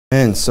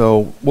And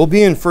so we'll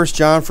be in 1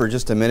 John for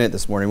just a minute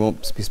this morning. We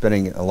won't be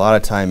spending a lot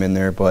of time in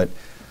there, but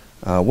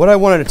what I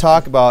wanted to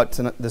talk about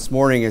this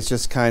morning is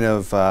just kind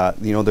of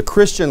the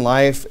Christian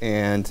life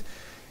and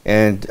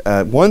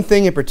one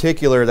thing in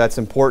particular that's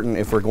important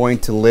if we're going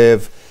to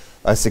live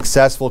a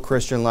successful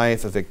Christian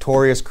life, a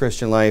victorious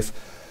Christian life,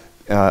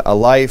 a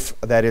life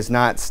that is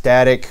not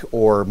static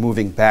or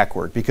moving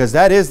backward, because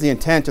that is the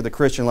intent of the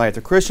Christian life.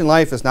 The Christian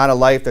life is not a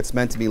life that's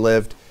meant to be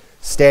lived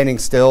standing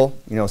still,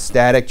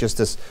 static, just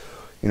this,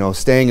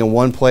 staying in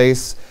one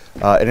place.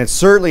 And it's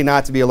certainly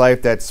not to be a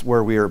life that's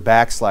where we are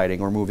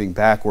backsliding or moving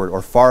backward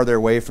or farther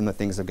away from the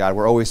things of God.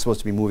 We're always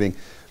supposed to be moving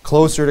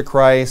closer to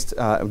Christ,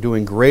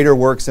 doing greater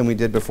works than we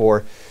did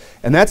before.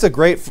 And that's a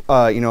great,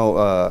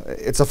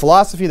 it's a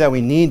philosophy that we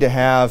need to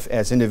have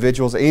as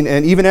individuals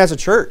and even as a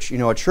church.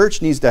 A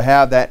church needs to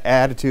have that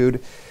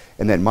attitude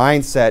and that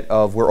mindset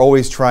of we're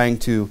always trying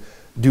to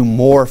do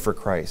more for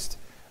Christ.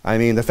 I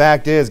mean, the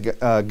fact is,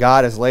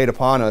 God has laid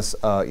upon us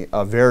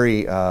a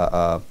very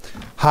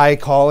high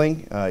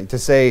calling to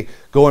say,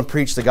 go and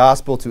preach the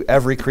gospel to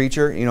every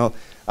creature.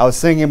 I was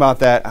thinking about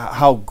that,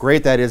 how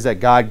great that is that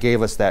God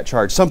gave us that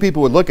charge. Some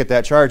people would look at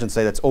that charge and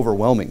say that's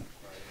overwhelming.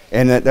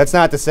 And that's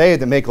not to say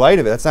to make light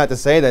of it. That's not to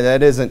say that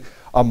that isn't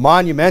a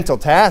monumental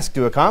task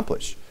to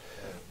accomplish.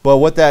 But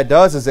what that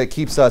does is it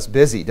keeps us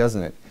busy,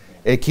 doesn't it?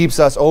 It keeps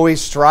us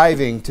always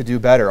striving to do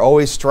better,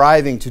 always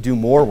striving to do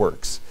more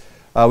works.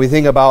 We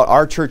think about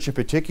our church in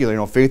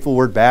particular, Faithful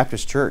Word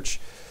Baptist Church.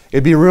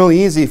 It'd be real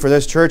easy for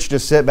this church to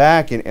sit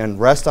back and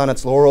rest on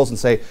its laurels and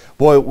say,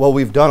 boy, well,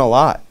 we've done a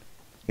lot.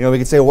 We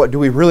could say, what do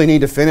we really need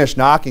to finish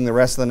knocking the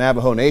rest of the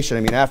Navajo Nation? I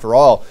mean, after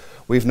all,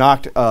 we've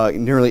knocked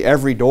nearly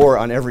every door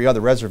on every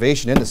other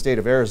reservation in the state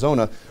of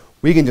Arizona.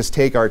 We can just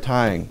take our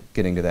time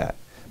getting to that.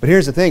 But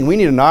here's the thing. We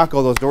need to knock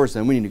all those doors,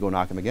 then we need to go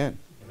knock them again.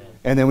 Amen.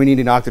 And then we need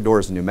to knock the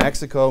doors in New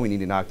Mexico. We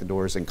need to knock the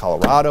doors in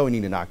Colorado. We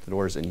need to knock the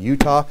doors in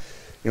Utah.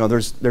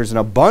 There's an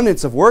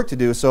abundance of work to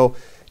do. So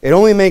it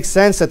only makes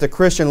sense that the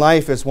Christian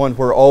life is one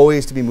we're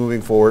always to be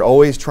moving forward,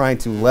 always trying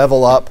to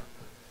level up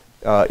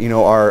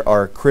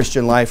our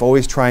Christian life,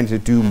 always trying to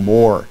do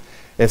more.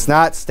 It's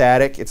not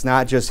static. It's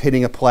not just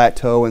hitting a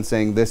plateau and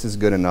saying this is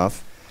good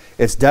enough.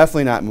 It's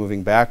definitely not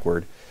moving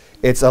backward.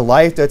 It's a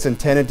life that's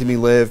intended to be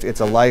lived.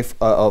 It's a life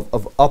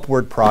of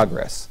upward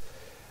progress.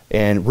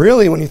 And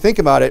really, when you think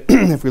about it,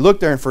 if we look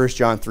there in 1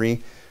 John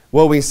 3,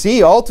 what we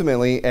see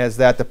ultimately is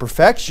that the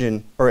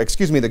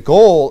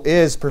goal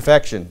is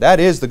perfection.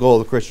 That is the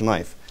goal of the Christian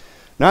life.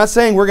 I'm not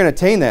saying we're going to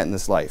attain that in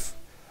this life.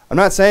 I'm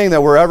not saying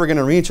that we're ever going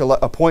to reach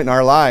a point in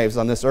our lives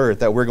on this earth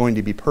that we're going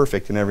to be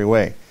perfect in every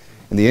way.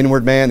 In the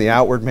inward man, the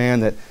outward man,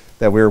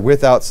 that we're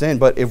without sin.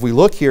 But if we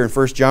look here in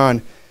 1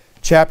 John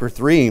chapter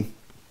 3,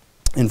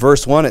 in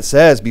verse 1, it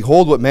says,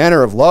 "Behold what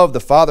manner of love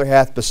the Father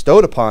hath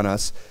bestowed upon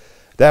us,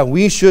 that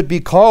we should be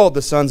called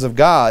the sons of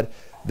God.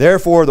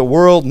 Therefore the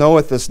world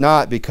knoweth us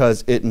not,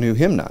 because it knew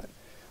him not.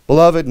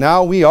 Beloved,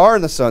 now we are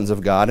the sons of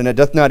God, and it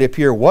doth not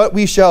appear what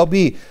we shall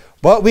be.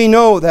 But we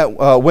know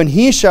that when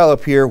he shall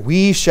appear,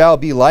 we shall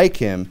be like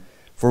him,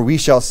 for we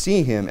shall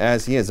see him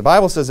as he is." The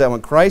Bible says that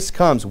when Christ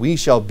comes, we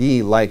shall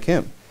be like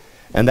him.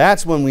 And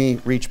that's when we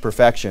reach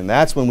perfection.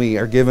 That's when we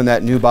are given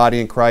that new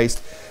body in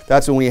Christ.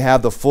 That's when we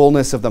have the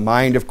fullness of the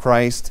mind of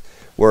Christ,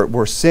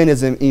 where sin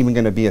isn't even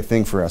going to be a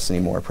thing for us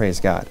anymore. Praise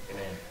God.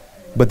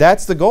 But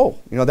that's the goal.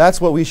 That's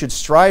what we should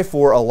strive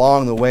for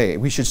along the way.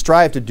 We should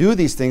strive to do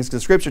these things,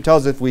 because Scripture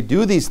tells us if we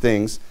do these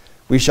things,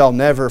 we shall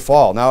never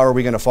fall. Now, are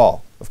we going to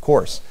fall? Of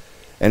course.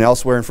 And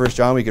elsewhere in 1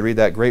 John, we could read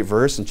that great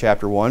verse in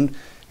chapter 1.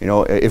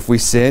 If we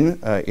sin,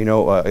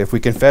 if we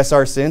confess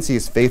our sins, he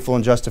is faithful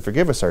and just to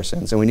forgive us our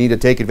sins. And we need to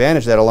take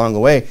advantage of that along the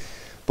way.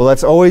 But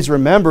let's always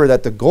remember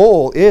that the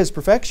goal is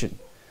perfection.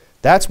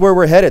 That's where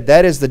we're headed.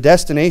 That is the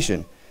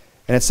destination.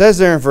 And it says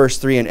there in verse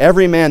 3, "And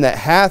every man that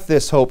hath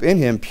this hope in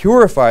him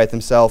purifieth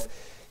himself,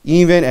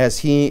 even as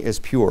he is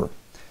pure."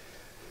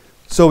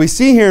 So we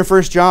see here in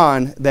 1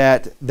 John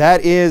that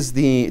is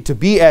to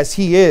be as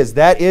he is,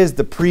 that is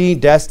the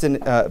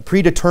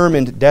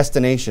predetermined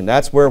destination.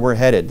 That's where we're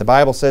headed. The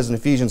Bible says in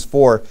Ephesians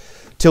 4,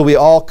 "Till we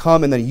all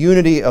come in the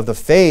unity of the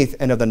faith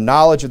and of the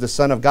knowledge of the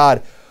Son of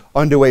God,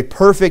 unto a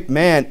perfect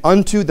man,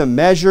 unto the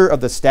measure of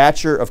the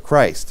stature of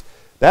Christ."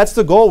 That's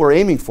the goal we're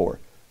aiming for.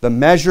 The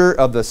measure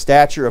of the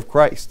stature of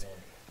Christ.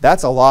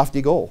 That's a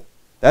lofty goal.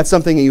 That's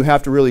something that you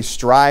have to really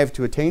strive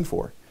to attain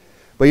for.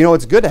 But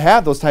it's good to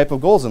have those type of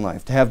goals in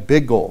life, to have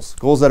big goals.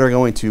 Goals that are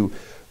going to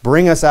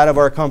bring us out of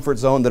our comfort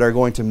zone, that are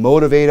going to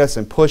motivate us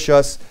and push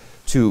us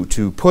to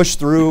push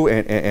through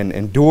and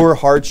endure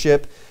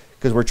hardship,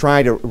 because we're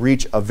trying to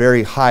reach a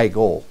very high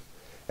goal.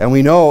 And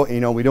we know,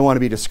 we don't want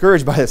to be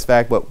discouraged by this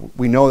fact, but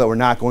we know that we're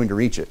not going to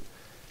reach it.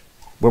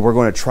 But we're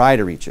going to try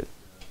to reach it.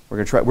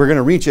 We're going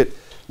to reach it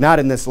not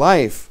in this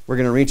life. We're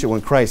going to reach it when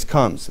Christ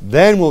comes.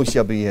 Then we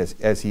shall be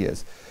as he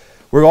is.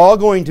 We're all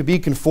going to be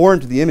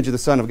conformed to the image of the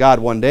Son of God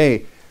one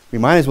day. We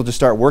might as well just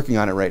start working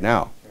on it right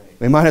now.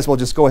 We might as well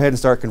just go ahead and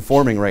start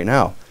conforming right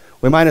now.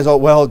 We might as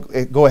well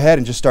go ahead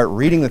and just start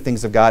reading the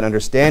things of God,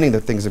 understanding the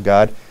things of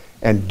God,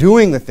 and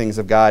doing the things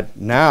of God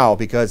now,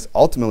 because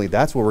ultimately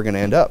that's where we're going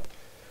to end up.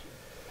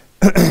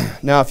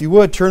 Now, if you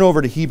would, turn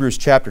over to Hebrews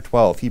chapter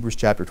 12. Hebrews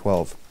chapter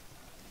 12.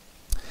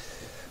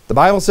 The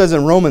Bible says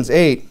in Romans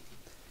 8,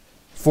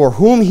 "For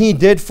whom he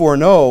did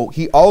foreknow,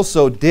 he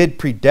also did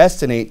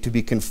predestinate to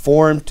be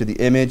conformed to the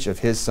image of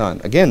his Son."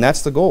 Again,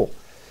 that's the goal.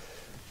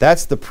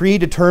 That's the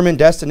predetermined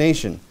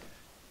destination,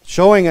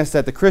 showing us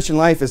that the Christian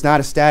life is not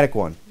a static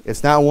one.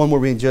 It's not one where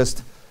we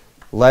just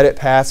let it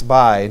pass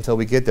by until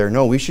we get there.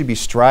 No, we should be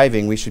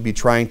striving. We should be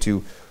trying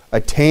to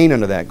attain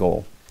unto that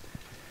goal.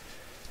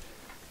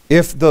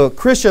 If the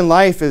Christian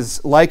life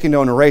is likened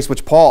unto a race,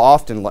 which Paul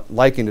often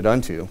likened it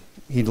unto,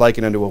 he'd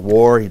liken it unto a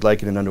war, he'd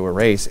liken it unto a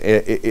race.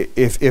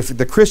 If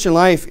the Christian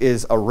life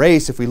is a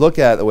race, if we look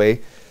at it that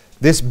way,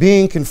 this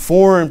being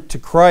conformed to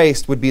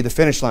Christ would be the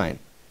finish line.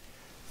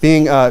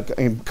 Being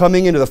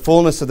coming into the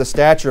fullness of the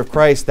stature of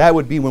Christ, that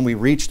would be when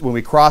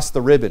we cross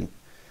the ribbon.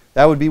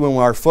 That would be when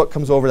our foot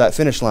comes over that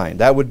finish line.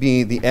 That would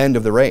be the end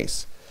of the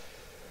race.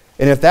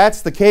 And if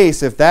that's the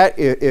case, if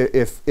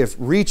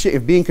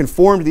being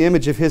conformed to the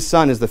image of his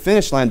Son is the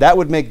finish line, that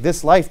would make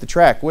this life the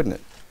track, wouldn't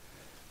it?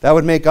 That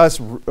would make us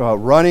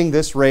running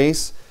this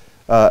race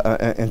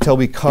until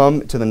we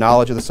come to the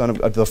knowledge of the Son,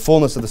 of the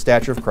fullness of the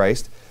stature of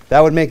Christ.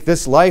 That would make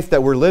this life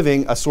that we're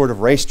living a sort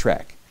of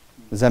racetrack.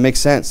 Does that make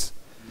sense?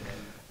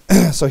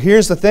 So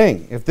here's the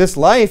thing. If this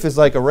life is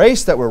like a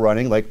race that we're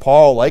running, like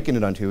Paul likened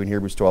it unto in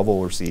Hebrews 12,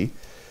 we'll see,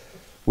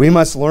 we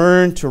must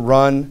learn to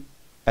run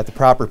at the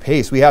proper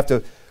pace. We have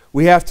to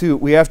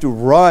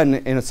run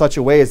in such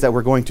a way as that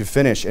we're going to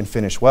finish and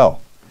finish well.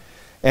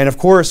 And of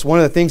course, one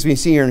of the things we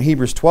see here in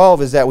Hebrews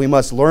 12 is that we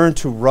must learn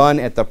to run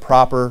at the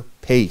proper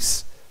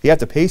pace. You have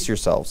to pace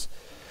yourselves.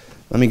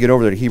 Let me get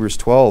over there to Hebrews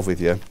 12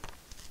 with you.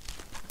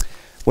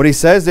 What he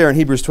says there in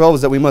Hebrews 12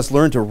 is that we must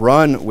learn to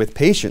run with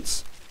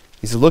patience.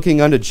 He says, "Looking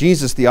unto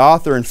Jesus, the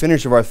author and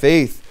finisher of our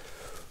faith,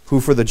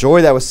 who for the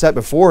joy that was set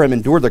before him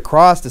endured the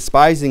cross,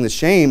 despising the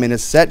shame, and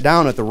is set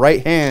down at the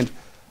right hand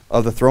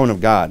of the throne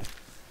of God."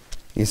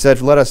 He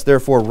said, "Let us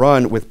therefore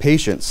run with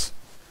patience."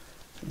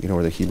 Get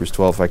over to Hebrews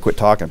 12. If I quit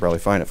talking, I'd probably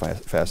find it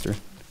faster.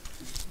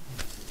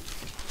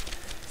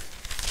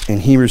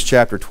 In Hebrews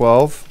chapter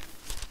 12,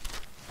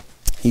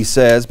 he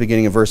says,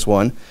 beginning in verse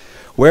 1,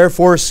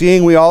 "Wherefore,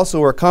 seeing we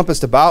also are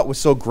compassed about with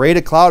so great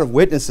a cloud of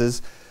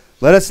witnesses,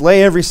 let us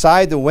lay every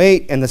side the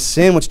weight and the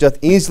sin which doth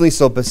easily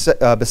so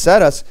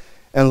beset us,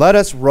 and let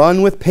us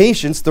run with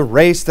patience the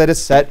race that is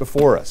set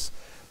before us."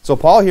 So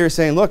Paul here is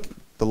saying, look,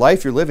 the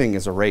life you're living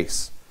is a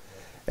race.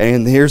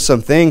 And here's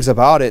some things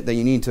about it that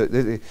you need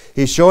to,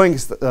 he's showing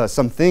us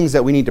some things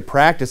that we need to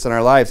practice in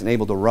our lives and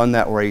able to run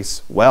that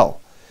race well.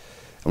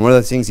 And one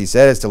of the things he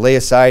said is to lay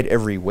aside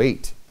every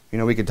weight. You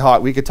know, we could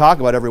talk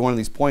about every one of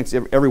these points.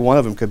 Every one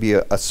of them could be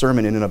a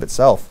sermon in and of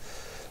itself.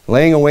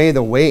 Laying away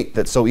the weight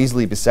that so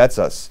easily besets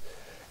us.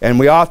 And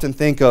we often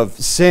think of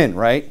sin,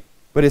 right?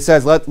 But it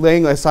says,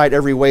 laying aside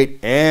every weight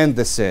and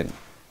the sin.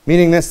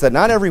 Meaning this, that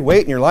not every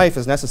weight in your life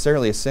is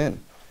necessarily a sin.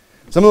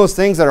 Some of those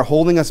things that are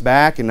holding us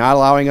back and not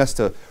allowing us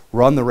to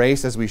run the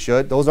race as we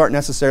should, those aren't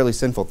necessarily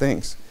sinful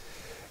things.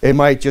 It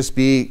might just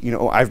be, you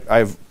know,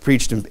 I've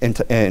preached in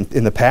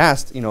the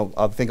past, you know,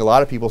 I think a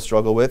lot of people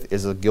struggle with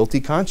is a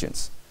guilty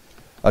conscience.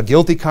 A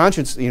guilty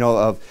conscience, you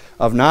know,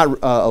 of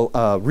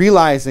not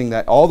realizing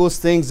that all those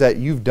things that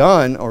you've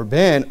done or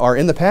been are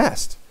in the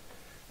past.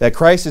 That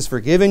Christ has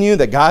forgiven you,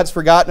 that God's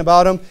forgotten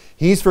about them.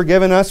 He's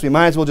forgiven us. We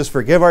might as well just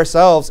forgive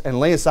ourselves and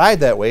lay aside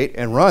that weight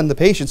and run the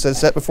patience that's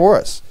set before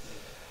us.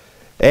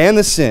 And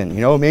the sin,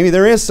 you know, maybe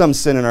there is some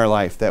sin in our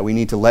life that we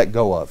need to let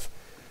go of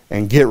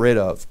and get rid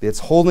of. It's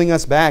holding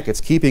us back.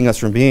 It's keeping us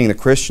from being the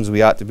Christians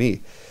we ought to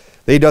be.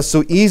 They does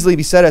so easily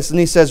beset us. And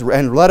he says,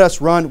 and let us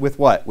run with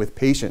what? With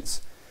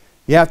patience.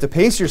 You have to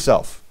pace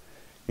yourself.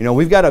 You know,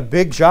 we've got a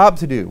big job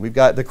to do. We've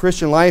got the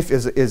Christian life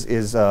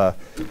is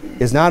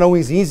not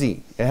always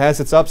easy. It has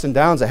its ups and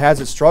downs. It has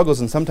its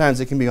struggles, and sometimes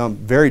it can become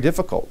very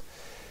difficult.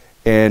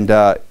 And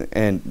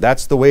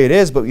that's the way it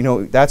is. But you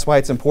know, that's why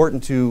it's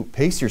important to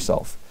pace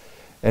yourself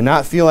and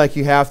not feel like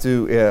you have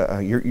to.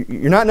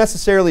 You're not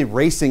necessarily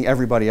racing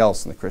everybody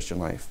else in the Christian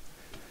life.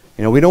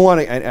 You know, we don't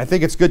want to. I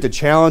think it's good to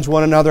challenge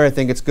one another. I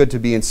think it's good to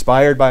be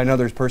inspired by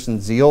another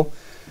person's zeal.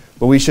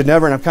 But we should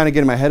never. And I'm kind of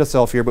getting my head of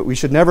self here. But we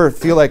should never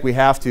feel like we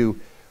have to.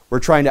 We're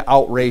trying to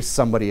outrace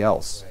somebody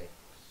else. Right.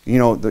 You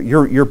know,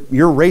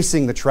 you're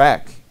racing the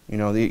track. You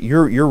know,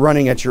 you're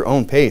running at your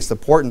own pace. The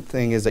important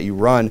thing is that you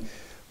run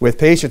with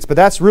patience. But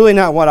that's really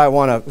not what I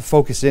want to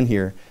focus in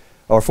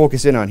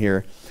on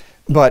here.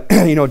 But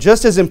you know,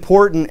 just as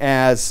important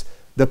as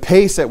the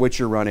pace at which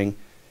you're running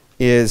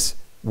is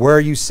where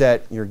you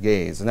set your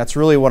gaze. And that's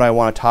really what I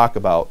want to talk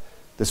about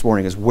this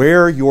morning, is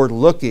where you're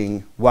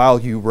looking while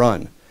you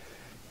run.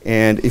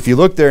 And if you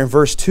look there in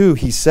verse 2,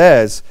 he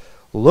says,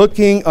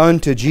 looking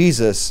unto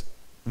Jesus,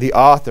 the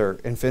author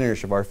and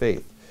finisher of our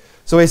faith.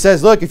 So he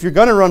says, look, if you're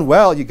going to run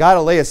well, you got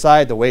to lay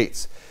aside the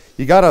weights.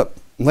 You got to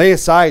lay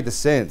aside the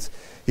sins.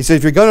 He said,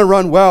 if you're going to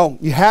run well,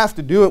 you have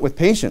to do it with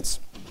patience.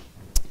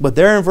 But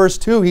there in verse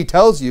 2, he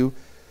tells you,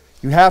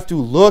 you have to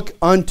look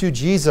unto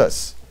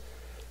Jesus.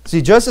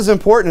 See, just as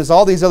important as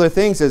all these other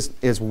things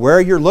is where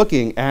you're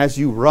looking as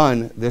you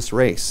run this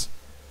race.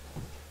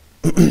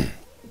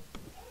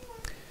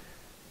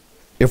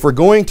 If we're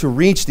going to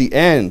reach the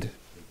end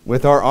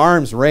with our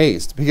arms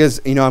raised, because,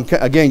 I'm,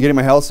 again, getting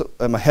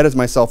ahead of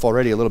myself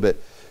already a little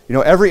bit.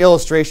 Every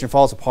illustration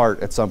falls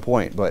apart at some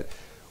point, but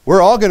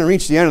we're all going to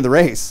reach the end of the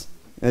race.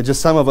 And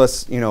just some of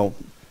us,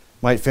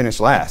 might finish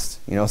last.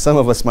 Some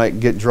of us might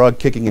get drugged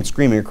kicking and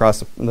screaming across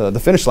the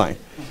finish line.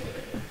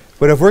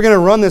 But if we're going to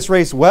run this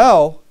race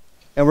well,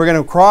 and we're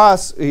going to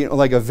cross,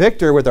 like a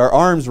victor with our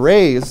arms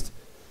raised,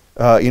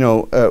 we're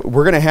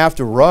going to have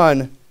to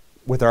run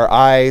with our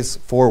eyes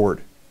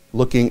forward,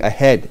 looking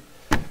ahead,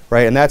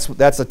 right? And that's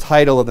the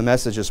title of the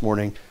message this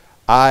morning,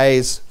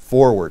 Eyes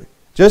Forward.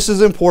 Just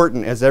as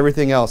important as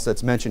everything else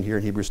that's mentioned here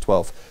in Hebrews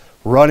 12.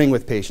 Running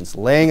with patience,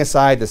 laying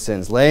aside the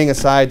sins, laying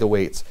aside the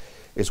weights,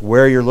 is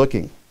where you're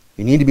looking.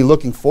 You need to be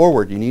looking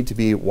forward. You need to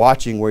be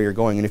watching where you're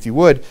going. And if you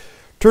would,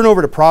 turn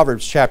over to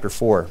Proverbs chapter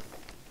 4.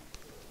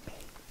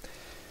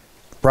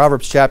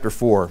 Proverbs chapter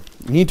 4.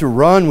 You need to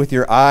run with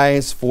your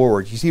eyes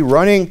forward. You see,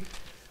 running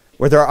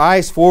with our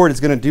eyes forward is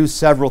going to do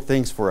several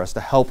things for us to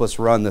help us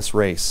run this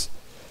race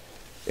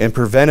and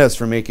prevent us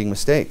from making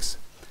mistakes.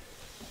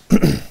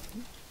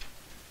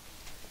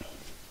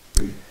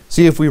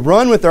 See, if we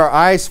run with our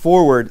eyes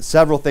forward,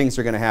 several things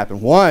are going to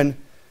happen. One,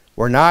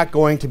 we're not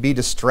going to be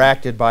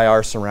distracted by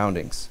our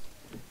surroundings.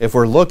 If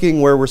we're looking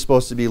where we're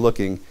supposed to be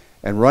looking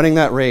and running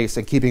that race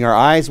and keeping our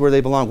eyes where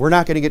they belong, we're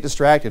not going to get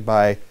distracted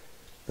by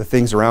the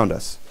things around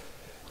us.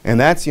 And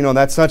that's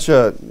such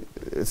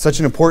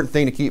an important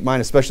thing to keep in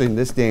mind, especially in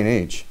this day and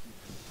age.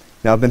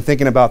 Now, I've been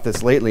thinking about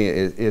this lately,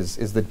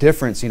 is the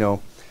difference,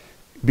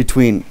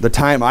 between the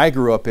time I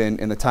grew up in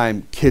and the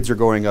time kids are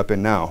growing up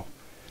in now.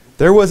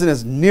 There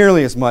wasn't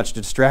nearly as much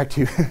to distract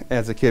you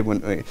as a kid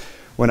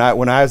when I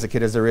was a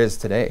kid as there is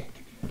today.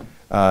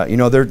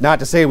 Not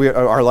to say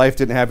our life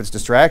didn't have its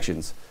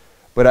distractions,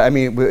 but I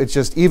mean, it's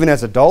just, even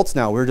as adults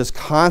now, we're just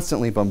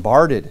constantly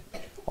bombarded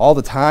all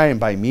the time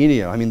by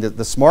media. I mean, the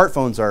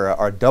smartphones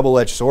are a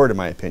double-edged sword, in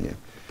my opinion.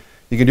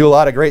 You can do a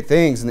lot of great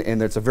things,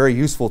 and it's a very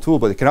useful tool,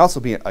 but it can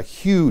also be a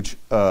huge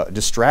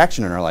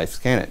distraction in our lives,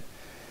 can't it?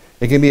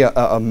 It can be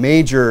a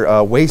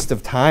major waste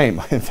of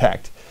time, in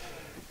fact.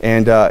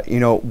 And,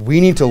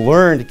 we need to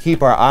learn to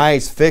keep our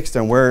eyes fixed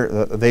on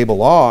where they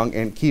belong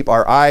and keep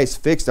our eyes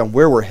fixed on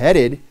where we're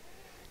headed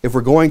if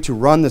we're going to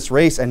run this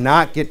race and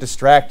not get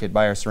distracted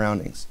by our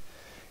surroundings.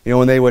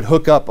 When they would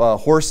hook up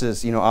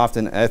horses,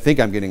 often, I think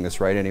I'm getting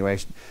this right anyway,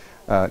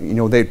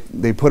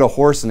 they put a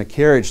horse in a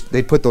carriage,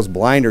 they'd put those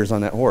blinders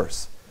on that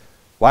horse.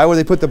 Why would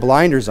they put the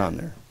blinders on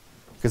there?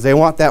 Because they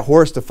want that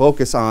horse to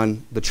focus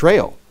on the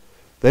trail.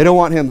 They don't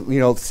want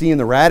him, seeing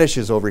the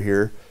radishes over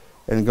here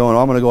and going, oh,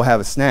 I'm going to go have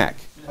a snack.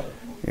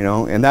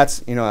 And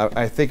that's,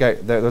 I think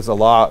there's a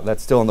law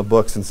that's still in the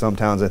books in some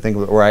towns, I think,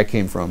 where I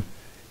came from,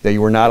 that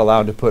you were not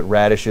allowed to put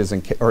radishes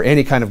or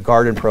any kind of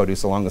garden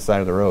produce along the side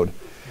of the road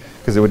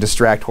because it would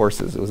distract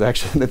horses. It was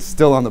actually, it's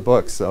still on the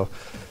books. So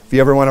if you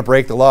ever want to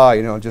break the law,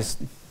 just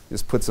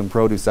put some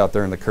produce out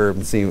there on the curb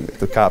and see if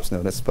the cops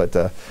notice. But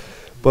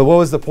what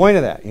was the point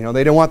of that?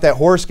 They don't want that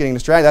horse getting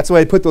distracted. That's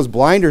why they put those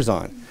blinders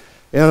on.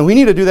 We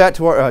need to do that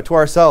to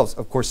ourselves,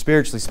 of course,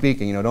 spiritually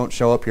speaking. Don't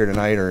show up here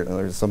tonight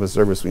or some of the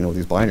service, with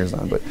these blinders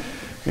on, but,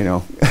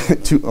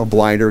 a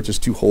blinder with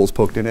just two holes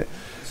poked in it.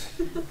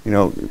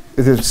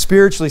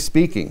 Spiritually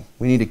speaking,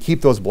 we need to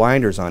keep those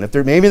blinders on. If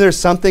maybe there's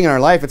something in our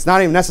life, it's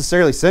not even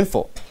necessarily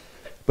sinful,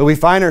 but we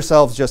find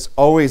ourselves just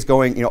always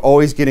going,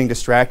 always getting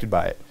distracted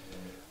by it.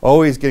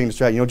 Always getting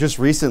distracted. Just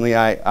recently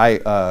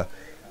I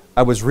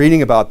was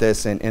reading about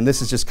this, and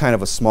this is just kind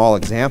of a small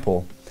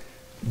example.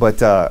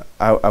 But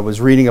I was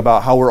reading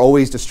about how we're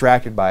always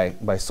distracted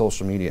by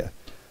social media.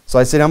 So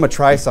I said, I'm going to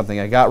try something.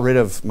 I got rid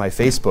of my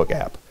Facebook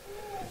app.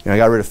 I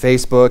got rid of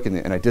Facebook,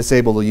 and I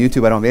disabled the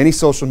YouTube. I don't have any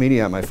social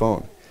media on my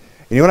phone.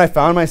 And what I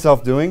found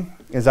myself doing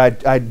is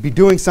I'd be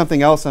doing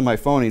something else on my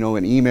phone,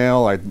 an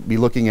email. I'd be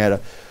looking at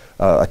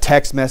a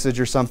text message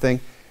or something.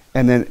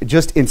 And then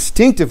just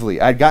instinctively,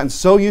 I'd gotten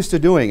so used to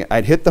doing it,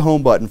 I'd hit the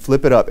home button,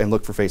 flip it up, and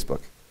look for Facebook.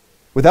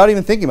 Without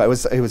even thinking about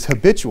it. It was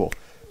habitual.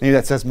 Maybe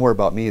that says more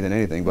about me than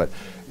anything, but,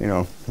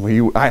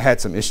 I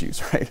had some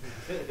issues, right?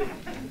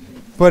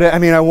 But,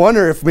 I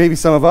wonder if maybe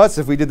some of us,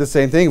 if we did the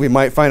same thing, we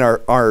might find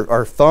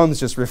our thumbs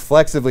just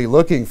reflexively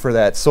looking for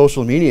that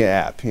social media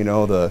app,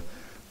 the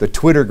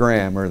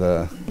Twittergram or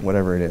the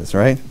whatever it is,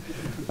 right?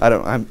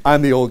 I'm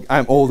old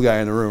guy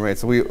in the room, right?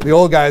 So the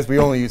old guys, we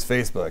only use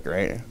Facebook,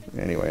 right?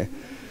 Anyway,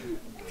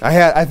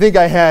 I think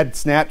I had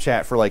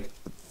Snapchat for like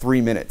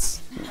 3 minutes.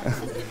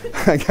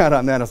 I got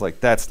on that, I was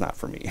like, that's not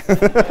for me.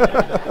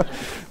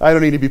 I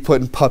don't need to be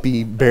putting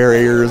puppy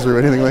barriers or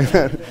anything like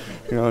that.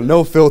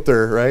 No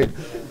filter, right?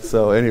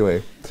 So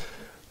anyway,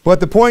 but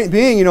the point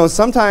being,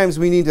 sometimes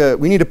we need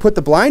to put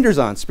the blinders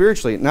on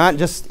spiritually, not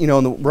just, in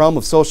the realm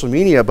of social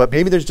media, but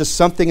maybe there's just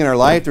something in our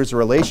life, there's a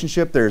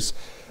relationship, there's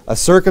a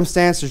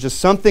circumstance, there's just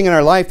something in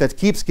our life that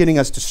keeps getting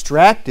us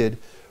distracted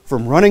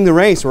from running the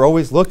race. We're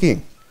always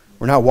looking.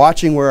 We're not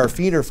watching where our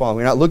feet are falling.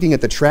 We're not looking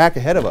at the track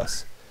ahead of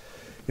us.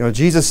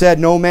 Jesus said,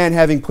 no man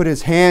having put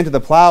his hand to the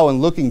plow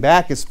and looking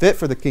back is fit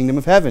for the kingdom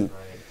of heaven.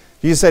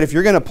 Jesus said, if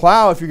you're going to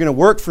plow, if you're going to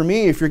work for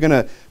me, if you're going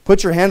to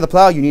put your hand to the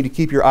plow, you need to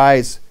keep your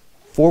eyes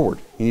forward.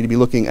 You need to be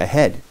looking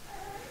ahead.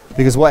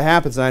 Because what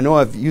happens, and I know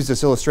I've used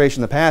this illustration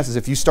in the past, is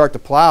if you start to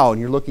plow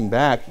and you're looking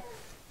back,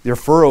 your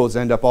furrows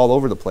end up all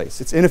over the place.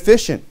 It's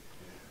inefficient.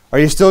 Are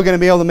you still going to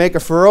be able to make a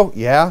furrow?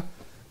 Yeah,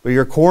 but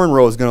your corn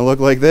row is going to look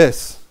like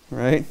this,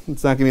 right?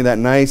 It's not going to be that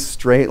nice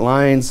straight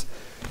lines.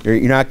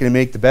 You're not going to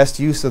make the best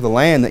use of the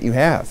land that you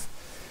have.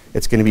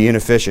 It's going to be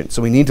inefficient.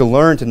 So we need to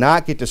learn to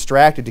not get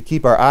distracted, to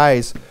keep our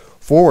eyes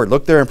forward.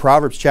 Look there in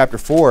Proverbs chapter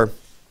 4.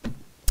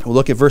 We'll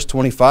look at verse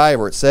 25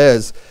 where it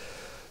says,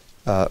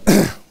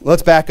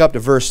 let's back up to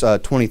verse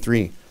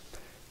 23.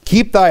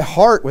 Keep thy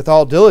heart with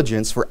all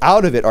diligence, for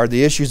out of it are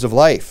the issues of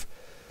life.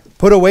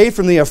 Put away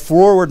from thee a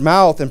froward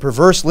mouth, and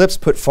perverse lips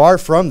put far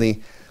from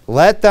thee.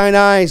 Let thine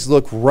eyes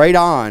look right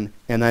on,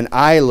 and thine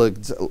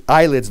eyelids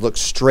look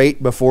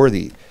straight before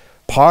thee.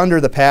 Ponder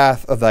the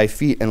path of thy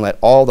feet, and let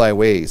all thy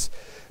ways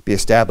be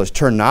established.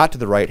 Turn not to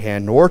the right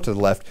hand, nor to the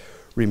left.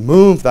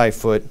 Remove thy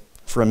foot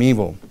from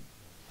evil.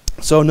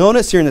 So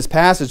notice here in this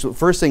passage, the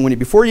first thing,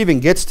 before he even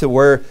gets to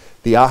where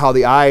how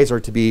the eyes are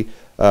to be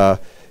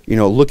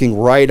looking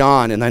right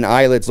on, and thine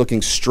eyelids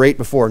looking straight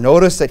before.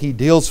 Notice that he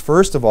deals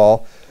first of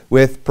all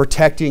with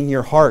protecting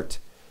your heart,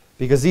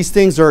 because these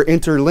things are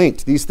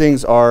interlinked. These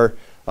things are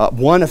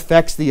one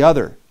affects the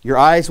other. Your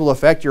eyes will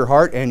affect your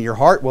heart, and your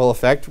heart will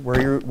affect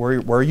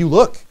where you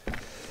look.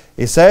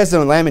 It says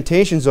in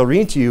Lamentations, I'll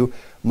read to you,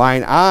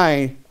 mine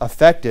eye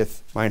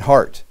affecteth mine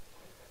heart.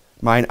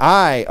 Mine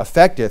eye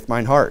affecteth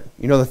mine heart.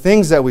 The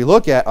things that we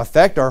look at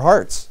affect our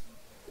hearts.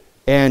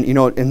 And,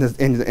 in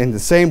the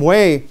same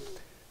way,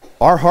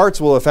 our hearts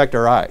will affect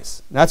our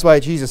eyes. That's why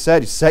Jesus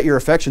said, set your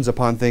affections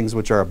upon things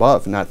which are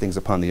above, not things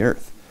upon the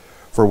earth.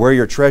 For where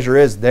your treasure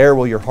is, there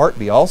will your heart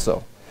be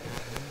also.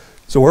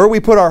 So where we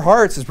put our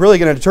hearts is really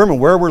going to determine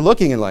where we're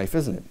looking in life,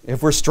 isn't it?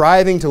 If we're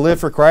striving to live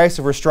for Christ,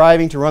 if we're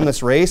striving to run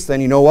this race,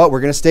 then you know what? We're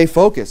going to stay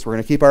focused. We're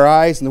going to keep our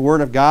eyes in the Word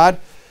of God.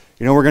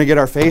 We're going to get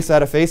our face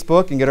out of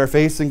Facebook and get our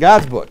face in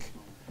God's book.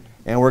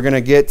 And we're going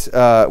to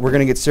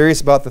get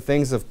serious about the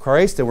things of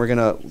Christ, and we're going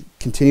to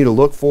continue to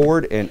look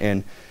forward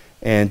and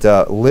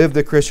live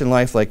the Christian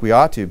life like we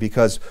ought to,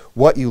 because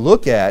what you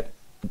look at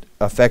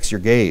affects your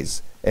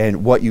gaze,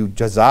 and what you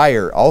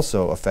desire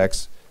also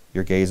affects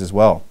your gaze as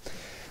well.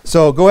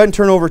 So go ahead and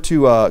turn over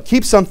to,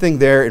 keep something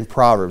there in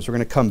Proverbs. We're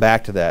going to come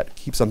back to that.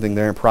 Keep something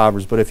there in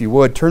Proverbs, but if you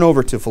would, turn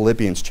over to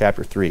Philippians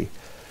chapter 3.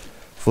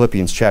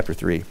 Philippians chapter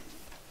 3.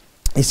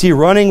 You see,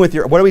 what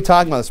are we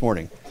talking about this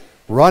morning?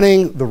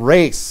 Running the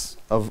race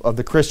of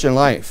the Christian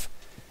life.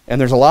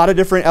 And there's a lot of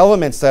different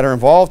elements that are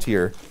involved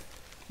here,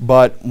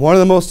 but one of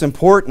the most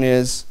important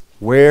is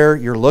where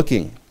you're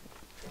looking.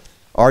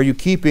 Are you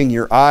keeping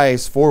your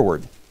eyes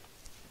forward?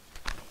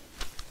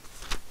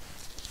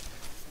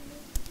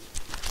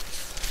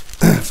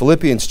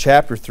 Philippians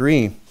chapter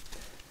 3.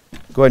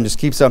 Go ahead and just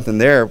keep something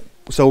there.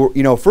 So,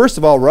 first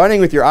of all,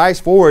 running with your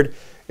eyes forward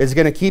is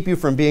going to keep you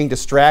from being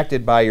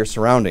distracted by your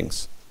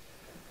surroundings.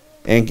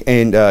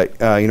 And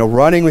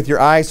running with your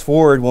eyes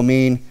forward will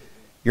mean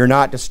you're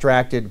not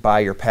distracted by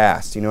your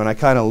past. And I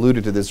kind of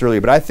alluded to this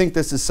earlier, but I think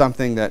this is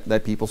something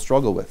that people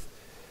struggle with,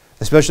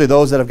 especially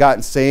those that have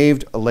gotten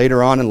saved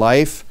later on in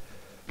life.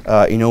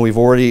 We've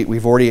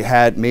already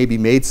had maybe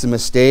made some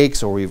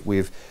mistakes, or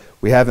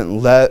we haven't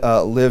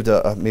lived.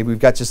 Maybe we've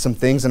got just some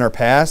things in our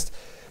past.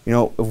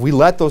 If we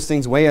let those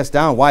things weigh us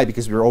down, why?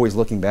 Because we're always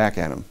looking back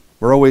at them.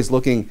 We're always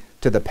looking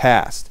to the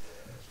past.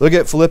 Look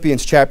at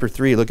Philippians chapter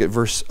 3. Look at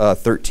verse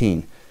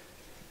 13.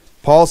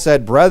 Paul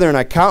said, "Brethren,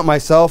 I count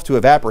myself to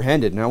have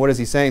apprehended." Now, what is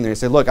he saying there? He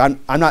said, look, I'm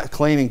not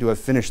claiming to have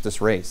finished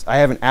this race. I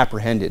haven't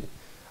apprehended.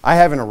 I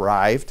haven't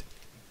arrived.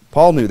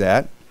 Paul knew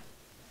that.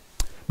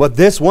 "But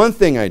this one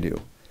thing I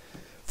do,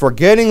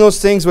 forgetting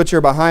those things which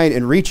are behind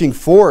and reaching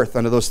forth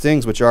unto those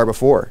things which are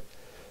before.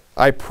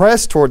 I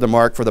press toward the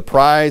mark for the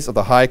prize of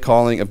the high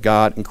calling of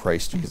God in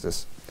Christ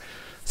Jesus."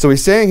 So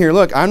he's saying here,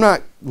 look, I'm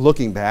not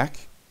looking back.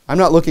 I'm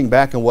not looking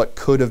back on what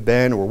could have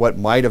been, or what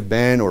might have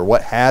been, or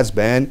what has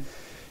been.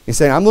 He's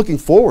saying, I'm looking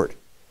forward.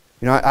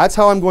 That's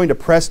how I'm going to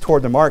press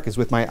toward the mark, is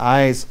with my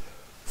eyes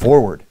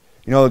forward.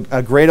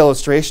 A great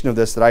illustration of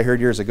this that I heard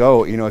years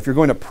ago, if you're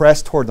going to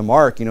press toward the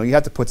mark, you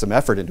have to put some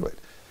effort into it.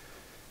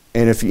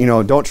 And if,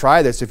 don't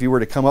try this, if you were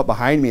to come up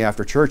behind me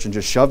after church and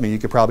just shove me, you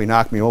could probably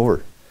knock me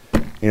over.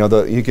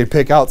 You could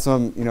pick out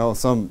some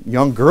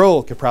young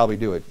girl could probably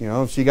do it.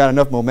 If she got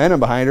enough momentum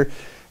behind her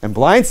and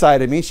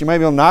blindsided me, she might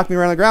be able to knock me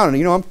around the ground.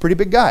 And, I'm a pretty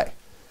big guy.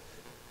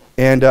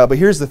 And, but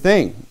here's the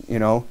thing,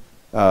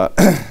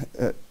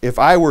 if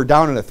I were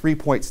down in a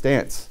three-point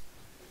stance,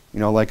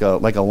 like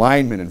a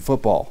lineman in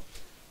football,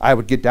 I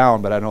would get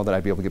down, but I know that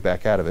I'd be able to get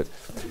back out of it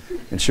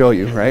and show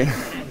you, right?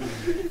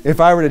 If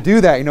I were to do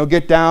that,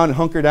 get down and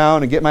hunker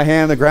down and get my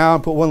hand on the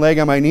ground, put one leg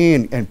on my knee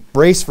and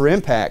brace for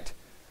impact,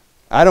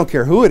 I don't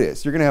care who it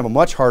is, you're going to have a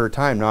much harder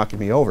time knocking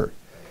me over.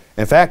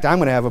 In fact, I'm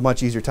going to have a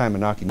much easier time of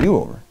knocking you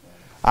over.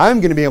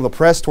 I'm going to be able to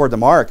press toward the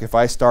mark if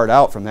I start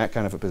out from that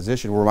kind of a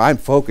position where I'm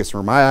focused,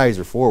 where my eyes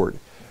are forward,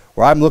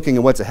 where I'm looking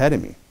at what's ahead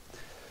of me.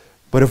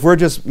 But if we're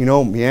just,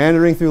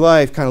 meandering through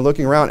life, kind of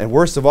looking around, and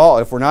worst of all,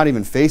 if we're not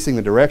even facing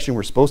the direction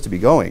we're supposed to be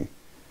going,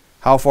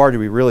 how far do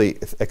we really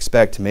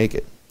expect to make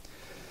it?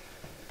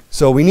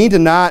 So we need to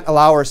not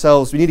allow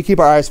ourselves, we need to keep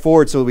our eyes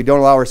forward so that we don't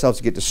allow ourselves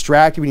to get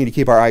distracted. We need to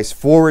keep our eyes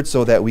forward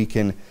so that we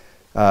can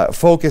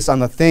focus on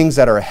the things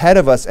that are ahead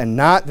of us and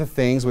not the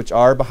things which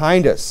are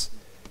behind us.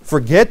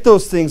 Forget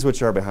those things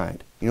which are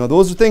behind.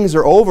 Those things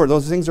are over.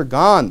 Those things are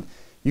gone.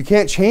 You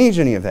can't change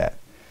any of that.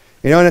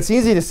 And it's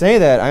easy to say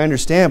that, I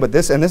understand, but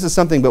this is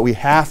something, but we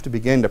have to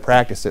begin to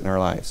practice it in our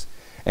lives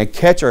and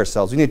catch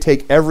ourselves. We need to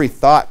take every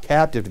thought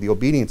captive to the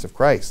obedience of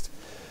Christ.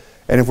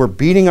 And if we're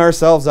beating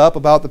ourselves up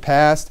about the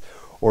past,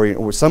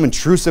 or some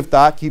intrusive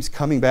thought keeps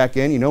coming back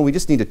in, we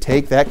just need to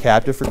take that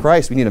captive for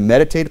Christ. We need to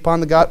meditate upon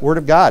the Word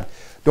of God.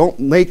 Don't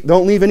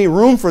leave any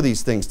room for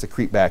these things to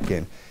creep back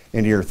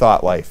into your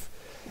thought life.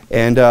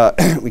 And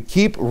we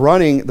keep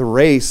running the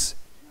race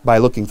by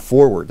looking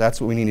forward.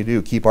 That's what we need to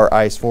do, keep our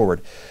eyes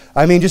forward.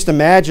 I mean, just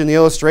imagine the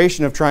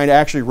illustration of trying to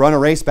actually run a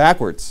race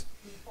backwards.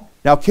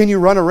 Now, can you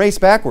run a race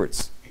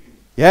backwards?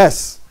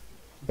 Yes.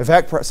 In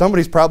fact,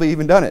 somebody's probably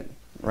even done it,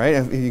 right?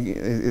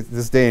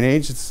 This day and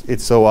age,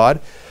 it's so odd.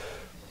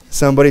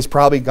 Somebody's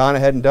probably gone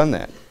ahead and done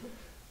that.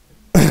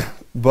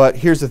 But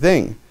here's the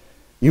thing.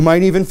 You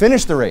might even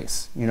finish the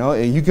race.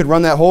 You could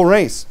run that whole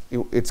race.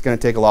 It's going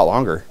to take a lot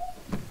longer.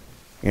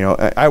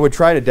 I would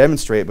try to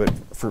demonstrate, but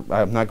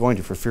I'm not going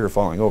to for fear of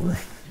falling over.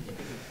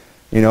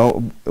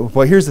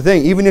 But here's the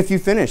thing. Even if you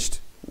finished,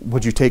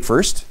 would you take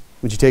first?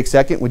 Would you take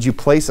second? Would you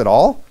place at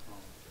all?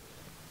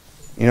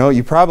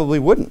 You probably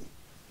wouldn't.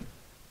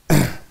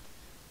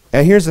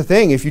 And here's the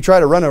thing. If you try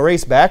to run a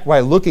race back by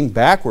looking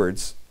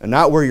backwards and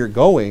not where you're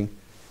going,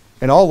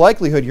 in all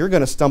likelihood, you're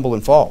going to stumble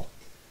and fall.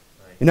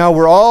 Now,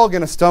 we're all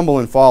going to stumble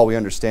and fall. We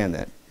understand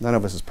that. None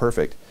of us is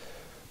perfect.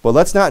 But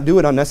let's not do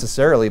it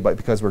unnecessarily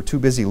because we're too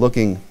busy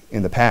looking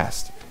in the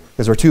past.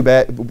 Because we're too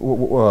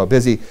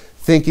busy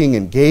thinking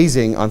and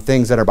gazing on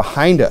things that are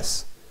behind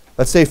us.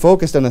 Let's stay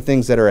focused on the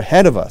things that are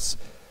ahead of us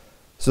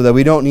so that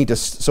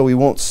we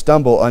won't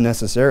stumble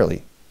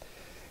unnecessarily.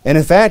 And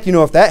in fact,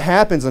 if that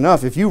happens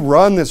enough, if you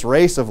run this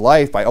race of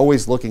life by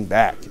always looking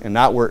back and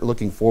not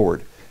looking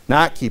forward,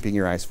 not keeping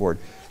your eyes forward,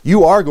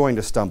 you are going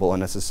to stumble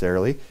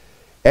unnecessarily.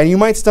 And you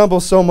might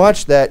stumble so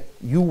much that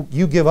you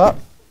give up,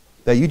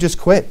 that you just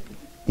quit.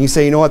 And you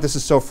say, you know what, this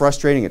is so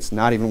frustrating, it's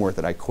not even worth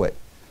it, I quit.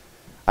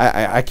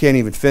 I can't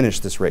even finish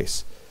this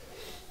race.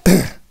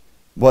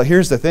 Well,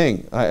 here's the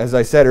thing. As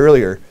I said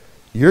earlier,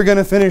 you're going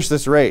to finish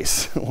this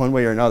race one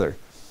way or another.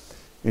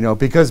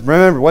 Because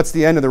remember, what's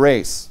the end of the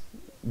race?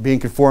 Being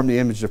conformed to the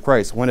image of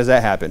Christ. When does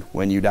that happen?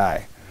 When you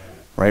die,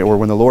 right? Or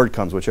when the Lord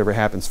comes, whichever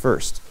happens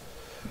first.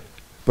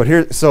 But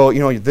you're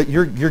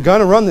going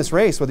to run this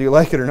race whether you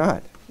like it or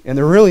not. And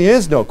there really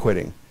is no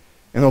quitting.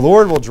 And the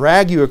Lord will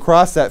drag you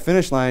across that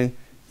finish line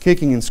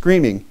kicking and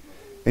screaming.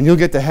 And you'll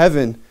get to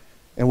heaven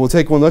and we'll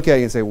take one look at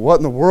you and say, what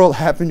in the world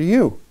happened to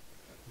you?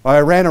 Well,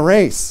 I ran a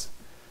race.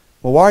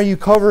 Well, why are you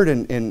covered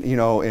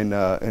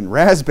in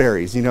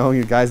raspberries?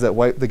 You guys that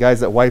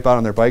wipe out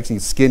on their bikes and you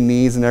skin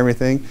knees and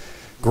everything,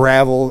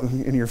 gravel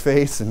in your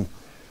face. And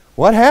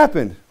what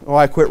happened? Oh,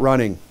 I quit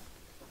running.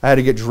 I had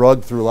to get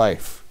drugged through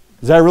life.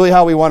 Is that really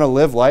how we want to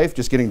live life?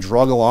 Just getting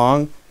drugged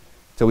along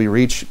till we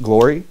reach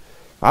glory?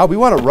 We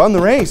want to run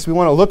the race. We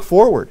want to look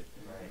forward.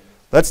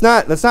 Let's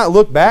not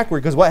look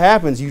backward, because what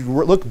happens? You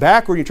look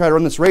backward, you try to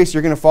run this race,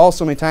 you're going to fall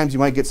so many times you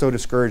might get so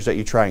discouraged that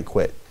you try and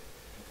quit.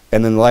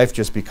 And then life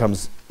just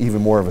becomes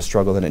even more of a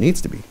struggle than it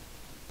needs to be.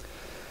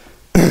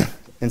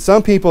 And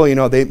some people,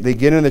 they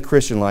get into the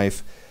Christian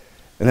life,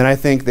 and then I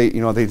think they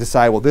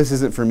decide, well, this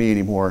isn't for me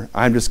anymore.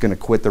 I'm just going to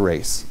quit the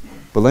race.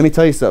 But let me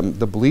tell you something.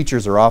 The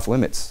bleachers are off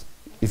limits.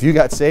 If you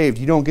got saved,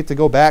 you don't get to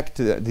go back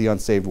to the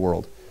unsaved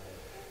world.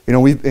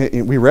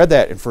 We read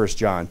that in 1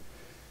 John.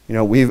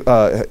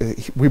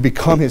 We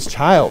become his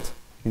child.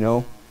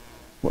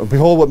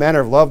 Behold, what manner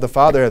of love the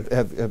Father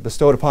hath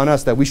bestowed upon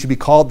us, that we should be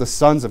called the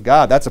sons of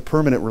God. That's a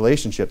permanent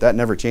relationship. That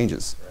never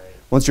changes. Right.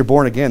 Once you're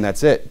born again,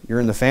 that's it.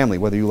 You're in the family,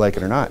 whether you like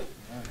it or not.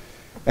 Yeah.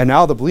 And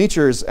now the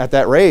bleachers at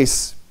that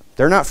race,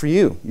 they're not for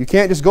you. You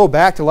can't just go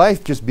back to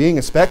life just being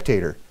a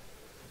spectator,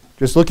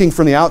 just looking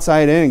from the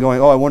outside in and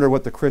going, oh, I wonder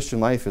what the Christian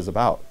life is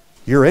about.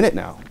 You're in it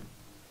now.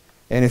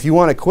 And if you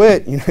want to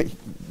quit,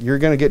 you're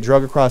going to get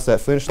drugged across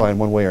that finish line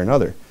one way or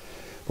another.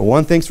 But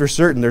one thing's for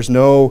certain, there's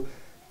no,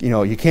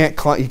 you can't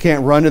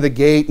run to the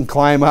gate and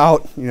climb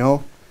out,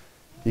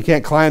 You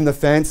can't climb the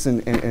fence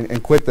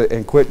and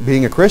quit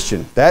being a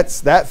Christian.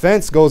 That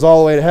fence goes all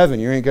the way to heaven.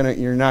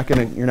 You're not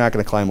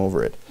gonna climb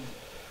over it.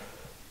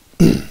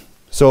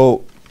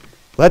 So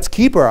let's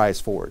keep our eyes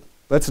forward.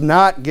 Let's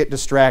not get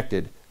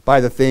distracted by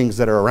the things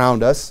that are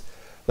around us.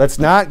 Let's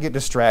not get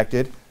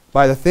distracted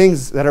by the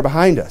things that are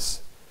behind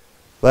us.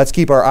 Let's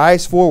keep our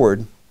eyes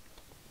forward,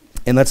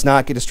 and let's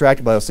not get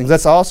distracted by those things.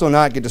 Let's also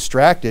not get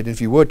distracted. If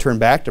you would, turn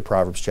back to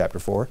Proverbs chapter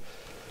 4.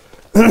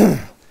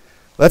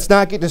 Let's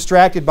not get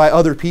distracted by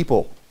other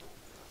people,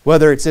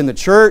 whether it's in the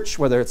church,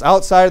 whether it's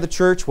outside of the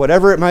church,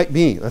 whatever it might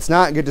be. Let's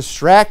not get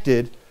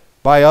distracted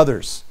by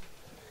others.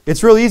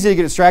 It's real easy to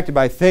get distracted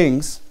by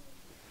things,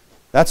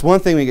 That's one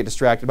thing we get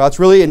distracted about. It's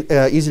really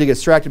easy to get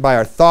distracted by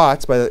our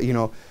thoughts, by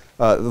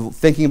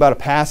thinking about a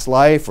past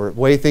life or the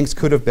way things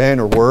could have been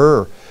or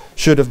were or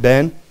should have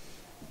been.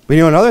 But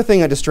another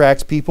thing that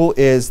distracts people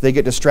is they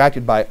get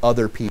distracted by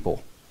other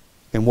people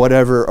in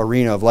whatever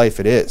arena of life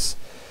it is.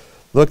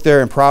 Look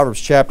there in Proverbs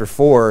chapter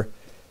 4,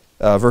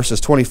 verses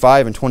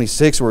 25 and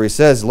 26, where he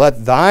says,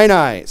 "Let thine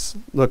eyes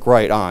look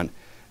right on,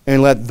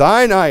 and let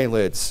thine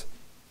eyelids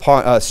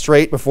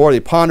straight before thee.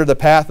 Ponder the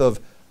path of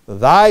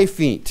thy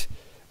feet,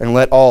 and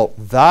let all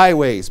thy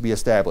ways be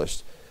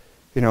established."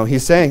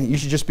 He's saying you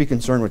should just be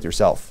concerned with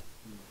yourself.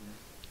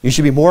 You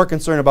should be more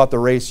concerned about the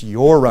race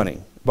you're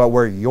running, about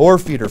where your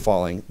feet are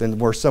falling, than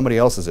where somebody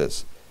else's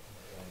is.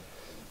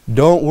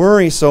 Don't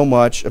worry so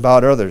much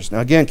about others.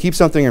 Now again, keep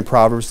something in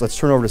Proverbs. Let's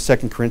turn over to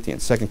 2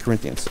 Corinthians. 2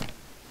 Corinthians.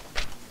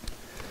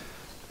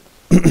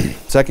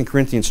 2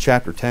 Corinthians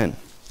chapter 10.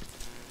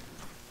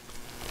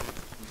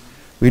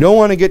 We don't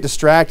want to get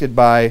distracted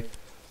by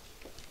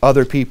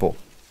other people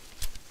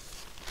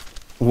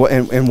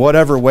in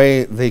whatever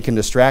way they can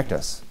distract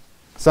us.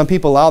 Some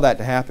people allow that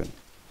to happen.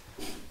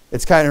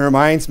 It kind of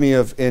reminds me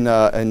of you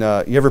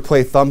ever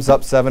play Thumbs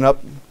Up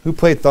 7-Up? Who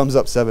played Thumbs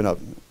Up 7-Up?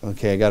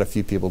 Okay, I got a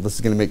few people. This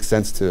is going to make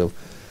sense to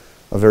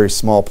a very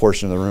small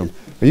portion of the room.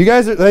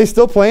 Are they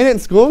still playing it in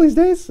school these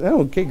days?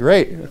 Oh, okay,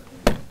 great.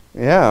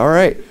 Yeah, all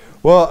right.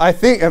 Well, I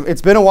think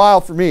it's been a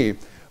while for me,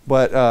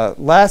 but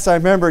last I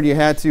remembered you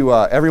had to,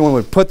 everyone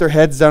would put their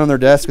heads down on their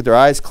desk with their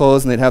eyes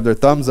closed and they'd have their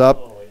thumbs up.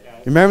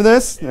 You remember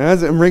this?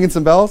 I'm ringing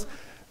some bells,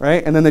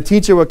 right? And then the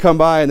teacher would come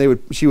by and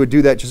she would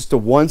do that just to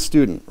one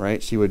student,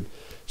 right?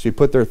 She'd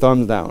put their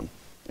thumbs down,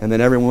 and then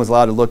everyone was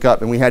allowed to look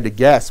up, and we had to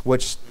guess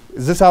which.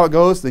 Is this how it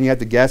goes? Then you had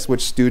to guess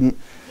which student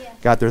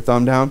got their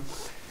thumb down,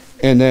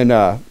 and then.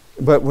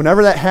 But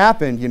whenever that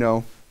happened,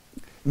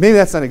 maybe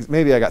that's not.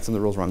 Maybe I got some of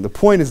the rules wrong. The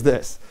point is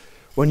this: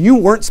 when you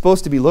weren't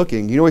supposed to be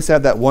looking, you always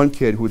had that one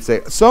kid who would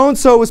say, "So and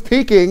so was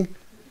peeking,"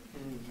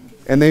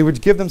 and they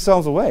would give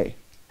themselves away.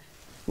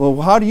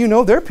 Well, how do you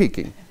know they're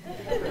peeking?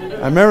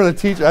 I remember the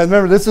teacher. I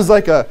remember this was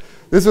like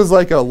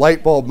a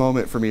light bulb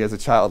moment for me as a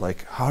child.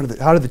 Like, how did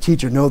the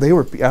teacher know they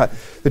were?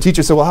 The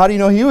teacher said, "Well, how do you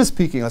know he was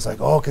peeking?" I was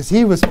like, "Oh, because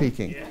he was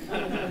peeking."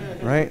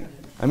 Right?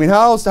 I mean,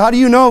 how do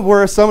you know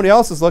where somebody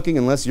else is looking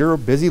unless you're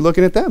busy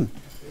looking at them?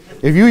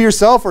 If you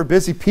yourself are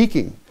busy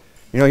peeking,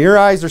 your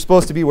eyes are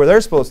supposed to be where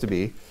they're supposed to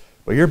be,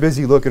 but you're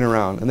busy looking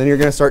around, and then you're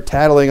going to start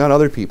tattling on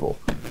other people.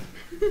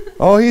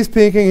 Oh, he's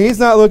peeking. He's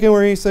not looking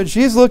where he said.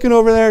 She's looking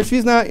over there.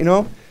 She's not.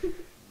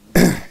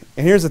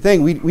 And here's the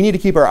thing, we need to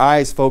keep our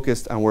eyes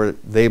focused on where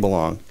they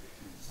belong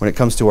when it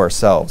comes to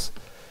ourselves.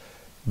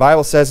 The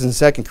Bible says in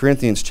 2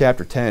 Corinthians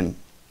chapter 10,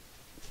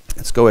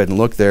 let's go ahead and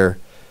look there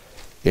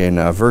in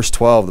verse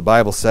 12. The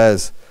Bible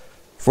says,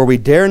 "For we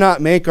dare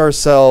not make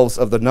ourselves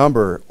of the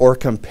number or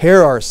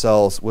compare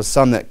ourselves with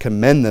some that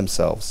commend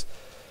themselves."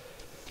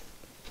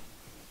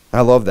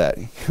 I love that.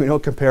 We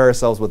don't compare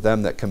ourselves with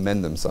them that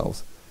commend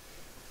themselves.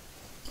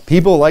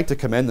 People like to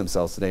commend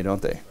themselves today,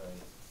 don't they?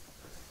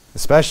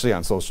 Especially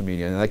on social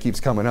media, and that keeps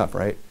coming up,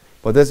 right?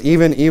 But this,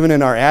 even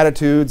in our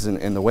attitudes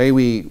and the way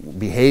we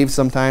behave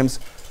sometimes,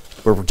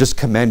 we're just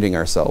commending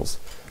ourselves.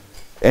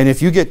 And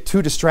if you get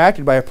too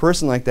distracted by a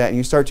person like that and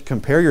you start to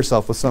compare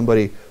yourself with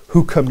somebody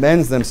who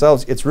commends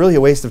themselves, it's really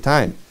a waste of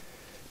time.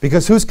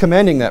 Because who's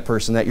commending that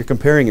person that you're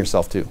comparing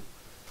yourself to?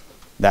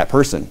 That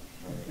person,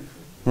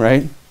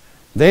 right?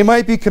 They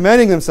might be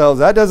commending themselves.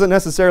 That doesn't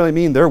necessarily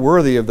mean they're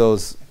worthy of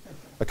those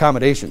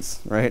accommodations,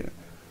 right?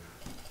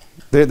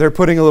 They're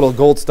putting a little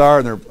gold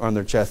star on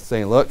their chest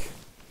saying, "Look,"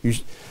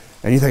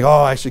 and you think,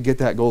 "Oh, I should get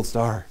that gold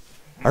star.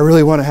 I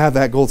really want to have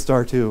that gold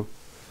star too.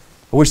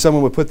 I wish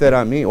someone would put that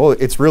on me." Well,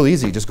 it's real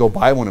easy. Just go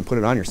buy one and put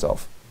it on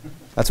yourself.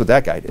 That's what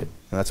that guy did,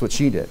 and that's what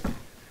she did.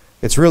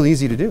 It's real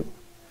easy to do.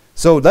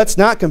 So let's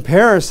not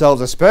compare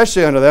ourselves,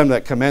 especially unto them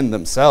that commend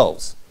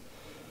themselves.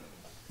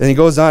 Then he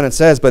goes on and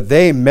says, "But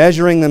they,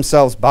 measuring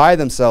themselves by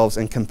themselves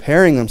and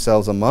comparing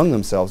themselves among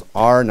themselves,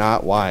 are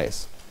not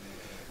wise."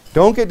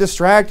 Don't get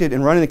distracted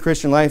in running the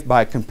Christian life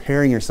by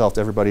comparing yourself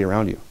to everybody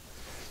around you.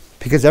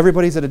 Because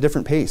everybody's at a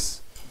different pace.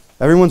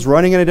 Everyone's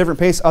running at a different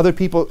pace. Other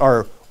people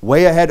are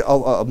way ahead,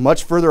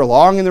 much further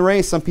along in the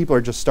race. Some people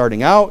are just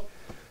starting out.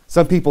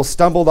 Some people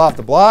stumbled off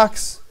the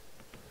blocks.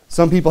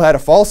 Some people had a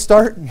false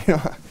start.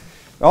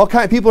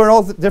 People are in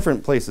all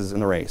different places in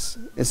the race.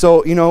 And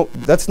so,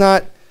 that's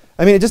not,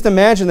 just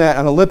imagine that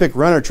an Olympic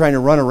runner trying to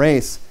run a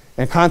race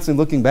and constantly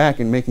looking back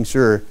and making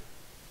sure,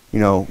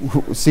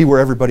 see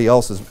where everybody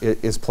else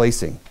is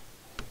placing.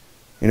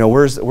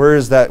 Where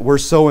is that?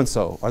 Where's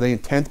so-and-so? Are they in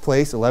 10th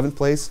place, 11th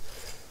place?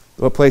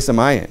 What place am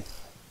I in?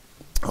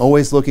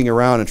 Always looking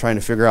around and trying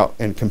to figure out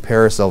and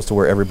compare ourselves to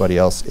where everybody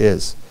else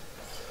is.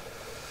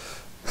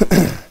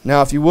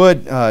 Now, if you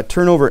would,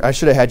 turn over. I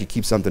should have had you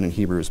keep something in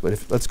Hebrews, but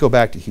let's go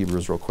back to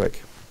Hebrews real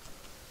quick.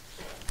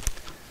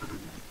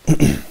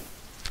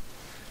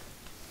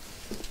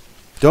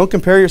 Don't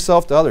compare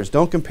yourself to others.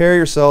 Don't compare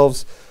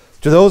yourselves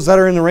to those that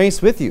are in the race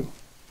with you.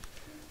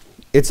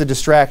 It's a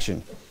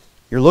distraction.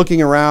 You're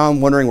looking around,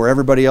 wondering where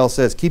everybody else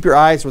is. Keep your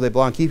eyes where they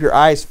belong. Keep your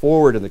eyes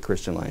forward in the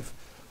Christian life.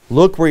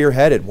 Look where you're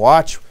headed.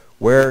 Watch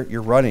where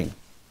you're running.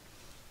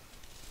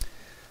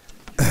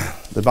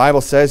 The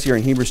Bible says here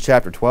in Hebrews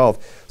chapter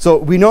 12. So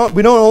we don't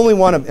only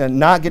want to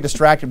not get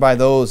distracted by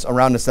those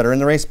around us that are in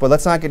the race, but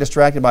let's not get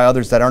distracted by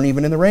others that aren't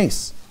even in the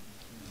race.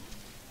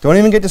 Don't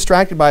even get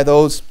distracted by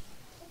those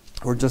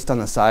who are just on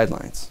the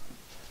sidelines.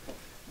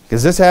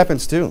 Because this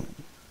happens too.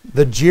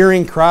 The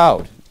jeering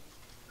crowd,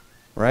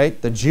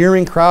 right? The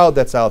jeering crowd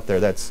that's out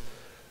there,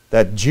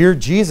 that jeered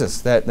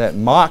Jesus, that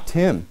mocked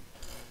him.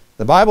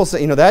 The Bible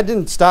says, that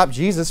didn't stop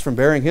Jesus from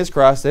bearing his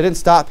cross. That didn't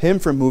stop him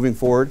from moving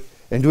forward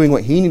and doing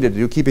what he needed to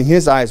do, keeping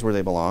his eyes where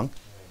they belong,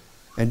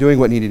 and doing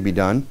what needed to be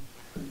done.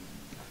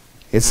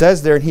 It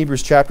says there in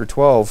Hebrews chapter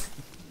 12,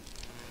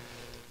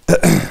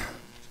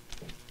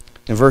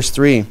 in verse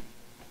 2,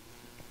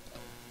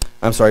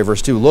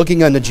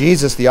 looking unto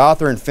Jesus, the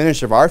author and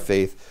finisher of our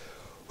faith,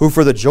 who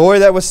for the joy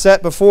that was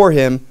set before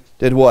him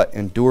did what?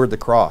 Endured the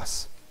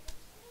cross.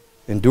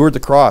 Endured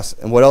the cross.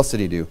 And what else did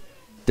he do?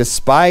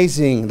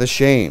 Despising the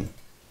shame.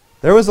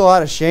 There was a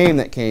lot of shame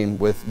that came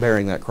with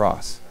bearing that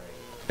cross.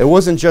 It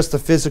wasn't just the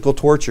physical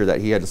torture that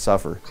he had to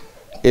suffer.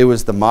 It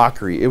was the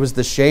mockery. It was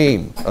the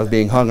shame of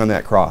being hung on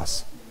that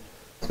cross.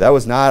 That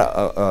was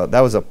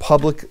a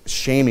public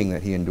shaming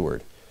that he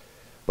endured.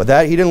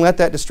 But he didn't let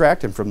that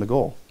distract him from the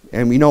goal.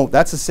 And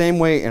that's the same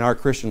way in our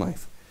Christian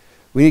life.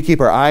 We need to keep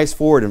our eyes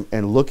forward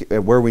and look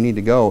at where we need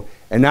to go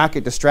and not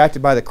get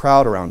distracted by the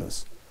crowd around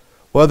us.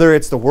 Whether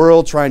it's the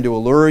world trying to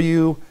allure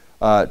you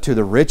to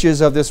the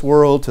riches of this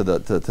world, to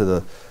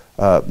the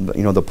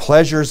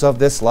pleasures of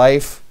this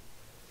life,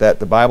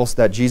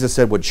 that Jesus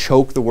said would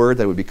choke the word,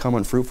 that would become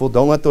unfruitful.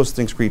 Don't let those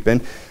things creep in.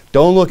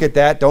 Don't look at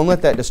that. Don't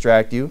let that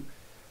distract you.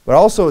 But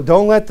also,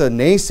 don't let the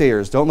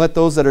naysayers, don't let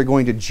those that are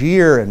going to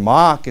jeer and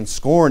mock and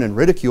scorn and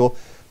ridicule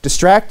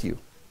distract you.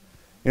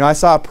 I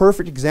saw a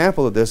perfect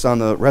example of this on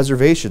the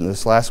reservation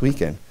this last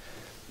weekend.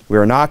 We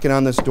were knocking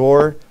on this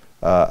door.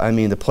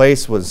 The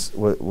place was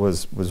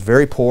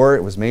very poor.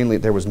 It was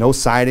there was no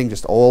siding,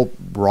 just all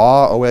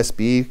raw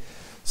OSB.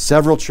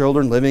 Several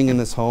children living in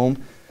this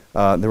home.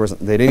 They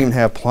didn't even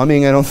have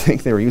plumbing. I don't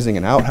think they were using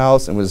an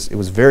outhouse. It was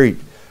very,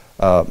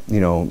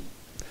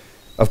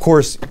 of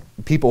course,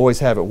 people always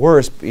have it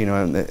worse.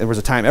 And there was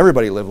a time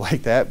everybody lived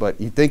like that. But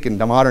you'd think in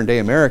the modern day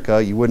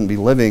America, you wouldn't be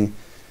living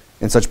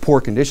in such poor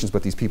conditions,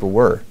 but these people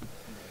were.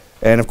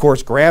 And of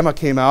course, Grandma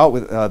came out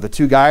with the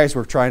two guys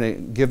were trying to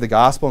give the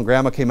gospel, and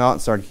Grandma came out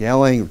and started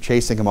yelling,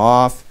 chasing them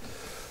off.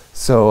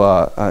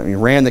 So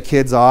ran the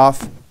kids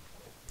off.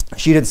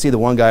 She didn't see the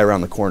one guy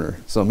around the corner.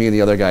 So me and the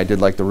other guy did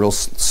like the real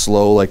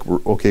slow, like,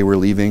 we're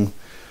leaving.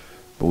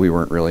 But we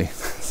weren't really.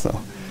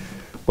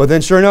 But then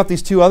sure enough,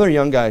 these two other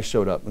young guys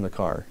showed up in the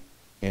car.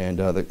 And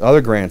the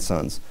other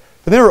grandsons.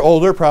 And they were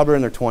older, probably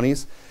in their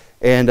 20s.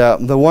 And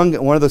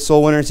one of the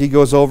soul winners, he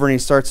goes over and he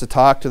starts to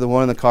talk to the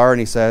one in the car, and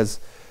he says,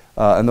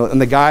 and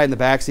the guy in the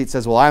back seat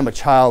says, well, I'm a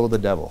child of the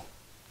devil.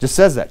 Just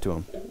says that to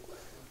him.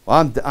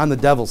 Well, I'm the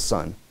devil's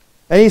son.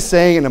 And he's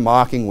saying it in a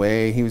mocking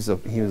way. He was a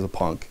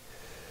punk.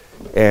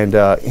 And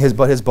his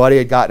buddy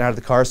had gotten out of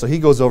the car, so he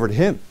goes over to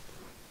him.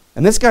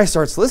 And this guy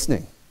starts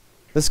listening.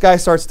 This guy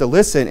starts to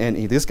listen,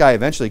 and this guy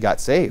eventually got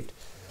saved.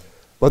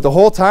 But the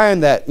whole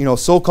time that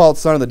so-called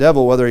son of the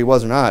devil, whether he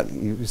was or not,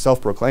 he was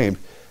self-proclaimed,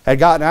 had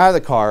gotten out of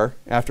the car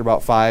after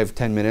about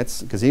 5-10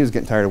 minutes because he was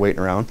getting tired of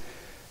waiting around,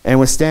 and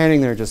was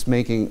standing there just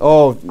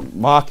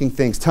mocking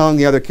things, telling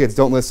the other kids,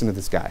 don't listen to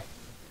this guy.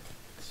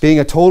 Being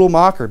a total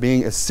mocker,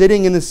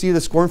 sitting in the seat of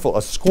the scornful,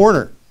 a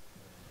scorner.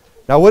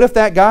 Now what if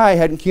that guy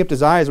hadn't kept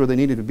his eyes where they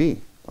needed to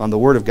be, on the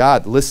Word of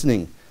God,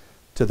 listening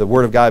to the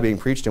Word of God being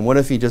preached? And what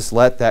if he just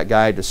let that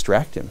guy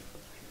distract him?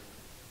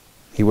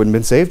 He wouldn't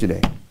have been saved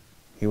today.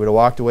 He would have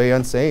walked away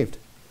unsaved.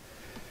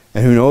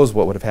 And who knows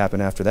what would have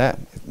happened after that.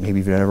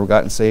 Maybe he'd never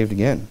gotten saved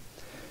again.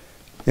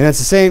 And it's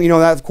the same,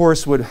 that of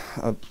course would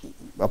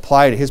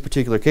apply to his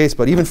particular case,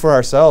 but even for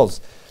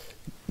ourselves,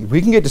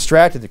 we can get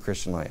distracted in the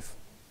Christian life.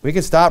 We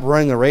can stop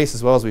running the race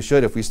as well as we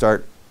should if we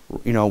start,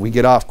 we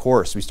get off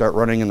course. We start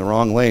running in the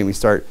wrong lane. We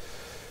start,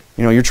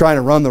 you're trying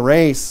to run the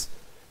race,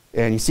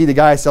 and you see the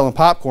guy selling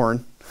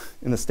popcorn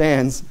in the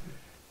stands,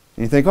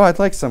 and you think, oh, I'd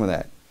like some of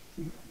that.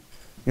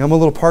 I'm a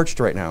little parched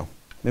right now.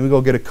 Maybe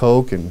go get a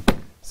Coke and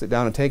sit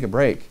down and take a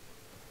break.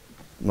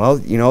 Well,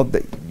 you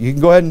can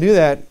go ahead and do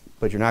that,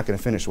 but you're not going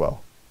to finish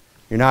well.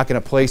 You're not going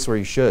to place where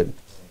you should.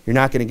 You're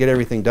not going to get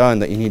everything done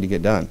that you need to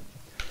get done.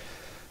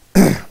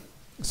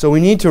 So we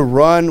need to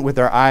run with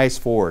our eyes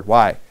forward.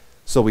 Why?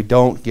 So we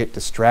don't get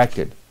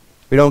distracted.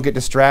 We don't get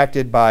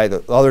distracted by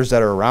the others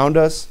that are around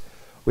us.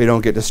 We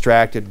don't get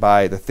distracted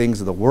by the things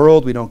of the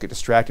world. We don't get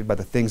distracted by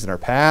the things in our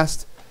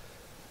past.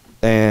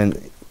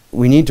 And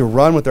we need to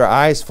run with our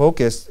eyes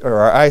focused, or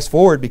our eyes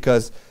forward,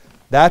 because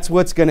that's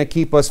what's going to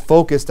keep us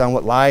focused on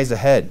what lies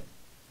ahead.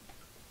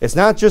 It's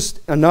not just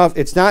enough.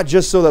 It's not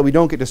just so that we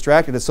don't get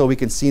distracted. It's so we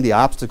can see the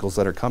obstacles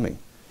that are coming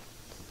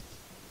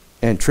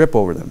and trip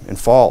over them and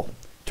fall.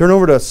 Turn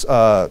over to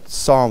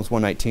Psalms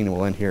 119, and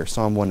we'll end here.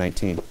 Psalm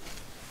 119.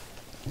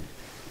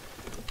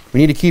 We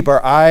need to keep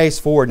our eyes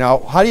forward. Now,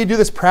 how do you do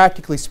this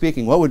practically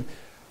speaking? What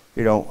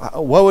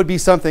What would be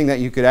something that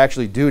you could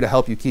actually do to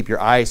help you keep your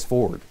eyes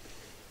forward?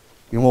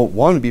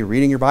 One would be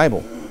reading your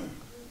Bible.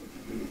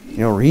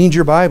 Read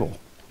your Bible.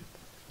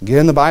 Get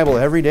in the Bible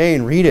every day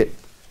and read it.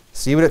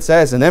 See what it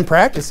says, and then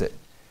practice it.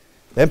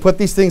 Then put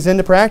these things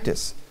into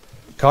practice.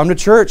 Come to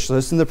church,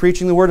 listen to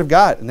preaching the Word of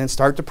God, and then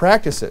start to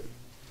practice it.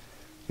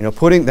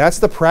 That's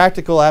the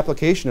practical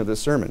application of this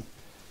sermon.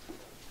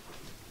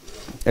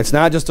 It's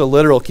not just a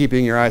literal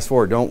keeping your eyes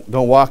forward. Don't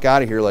walk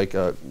out of here like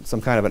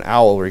some kind of an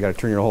owl where you got to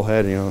turn your whole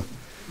head,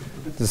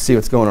 to see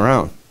what's going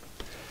around.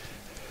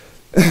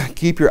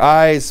 Keep your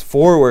eyes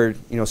forward,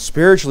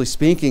 spiritually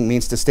speaking,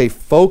 means to stay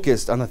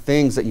focused on the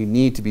things that you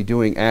need to be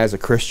doing as a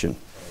Christian.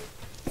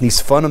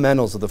 These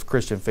fundamentals of the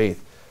Christian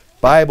faith.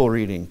 Bible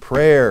reading,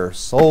 prayer,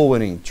 soul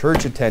winning,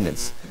 church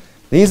attendance.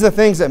 These are the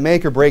things that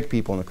make or break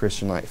people in the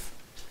Christian life.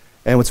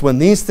 And it's when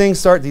these things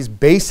start, these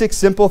basic,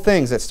 simple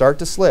things that start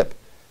to slip,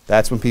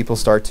 that's when people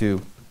start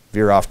to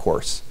veer off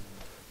course.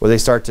 Where they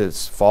start to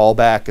fall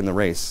back in the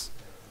race.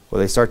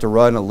 Where they start to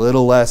run a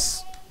little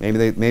less.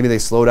 Maybe they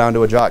slow down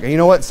to a jog. And you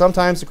know what?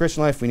 Sometimes in the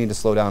Christian life we need to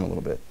slow down a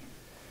little bit.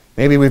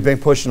 Maybe we've been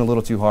pushing a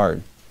little too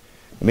hard.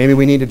 Maybe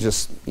we need to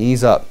just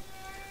ease up.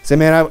 Say,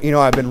 man,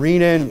 I've been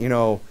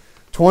reading,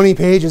 20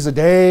 pages a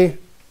day.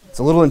 It's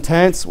a little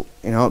intense.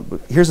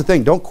 But here's the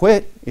thing. Don't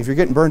quit. If you're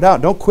getting burned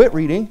out, don't quit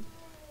reading.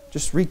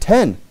 Just read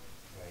 10.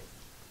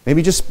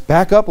 Maybe just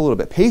back up a little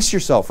bit. Pace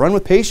yourself. Run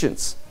with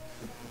patience.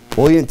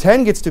 Well,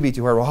 10 gets to be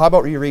too hard. Well, how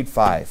about you read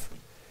 5?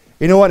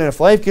 You know what? And if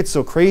life gets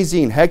so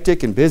crazy and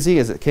hectic and busy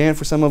as it can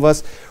for some of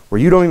us, where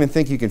you don't even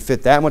think you can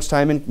fit that much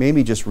time in,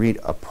 maybe just read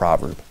a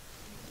proverb.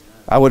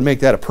 I would make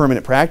that a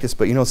permanent practice,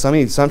 but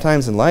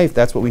sometimes in life,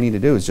 that's what we need to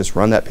do, is just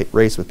run that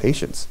race with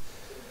patience.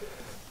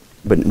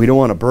 But we don't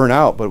want to burn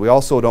out, but we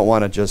also don't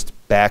want to just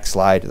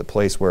backslide to the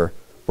place where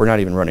we're not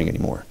even running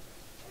anymore.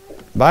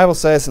 The Bible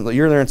says,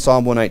 you're there in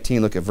Psalm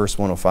 119, look at verse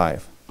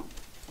 105.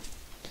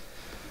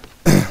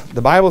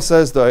 The Bible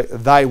says,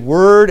 thy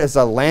word is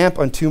a lamp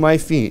unto my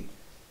feet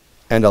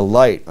and a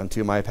light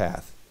unto my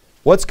path.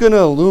 What's going to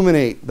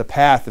illuminate the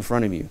path in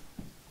front of you?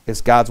 It's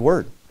God's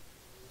word.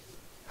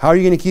 How are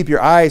you going to keep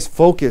your eyes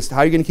focused? How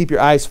are you going to keep your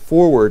eyes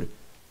forward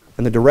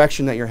in the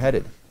direction that you're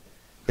headed?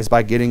 It's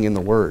by getting in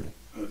the word.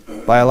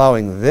 By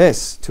allowing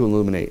this to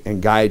illuminate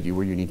and guide you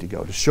where you need to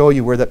go, to show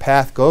you where the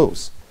path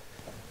goes.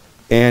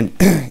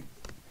 And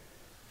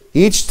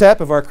each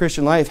step of our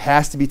Christian life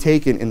has to be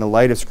taken in the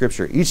light of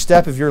Scripture. Each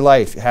step of your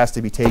life has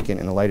to be taken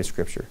in the light of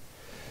Scripture.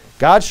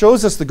 God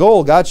shows us the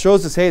goal. God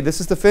shows us, hey,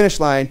 this is the finish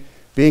line,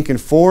 being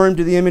conformed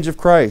to the image of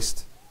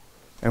Christ.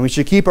 And we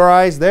should keep our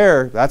eyes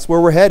there. That's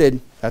where we're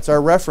headed. That's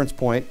our reference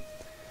point.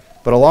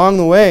 But along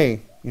the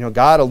way,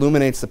 God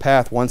illuminates the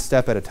path one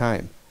step at a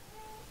time.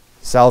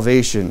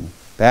 Salvation,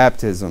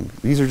 baptism,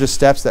 these are just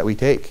steps that we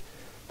take.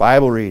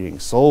 Bible reading,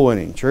 soul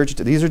winning, church,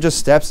 these are just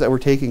steps that we're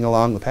taking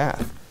along the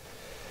path.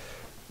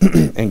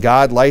 And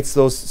God lights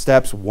those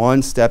steps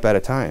one step at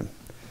a time.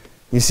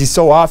 You see,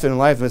 so often in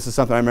life, and this is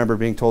something I remember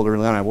being told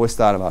early on, I've always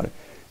thought about it,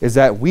 is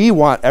that we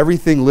want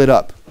everything lit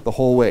up the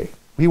whole way.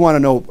 We want to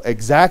know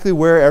exactly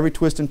where every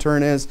twist and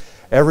turn is,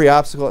 every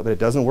obstacle, but it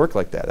doesn't work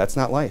like that. That's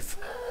not life.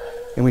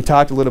 And we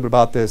talked a little bit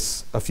about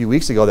this a few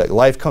weeks ago, that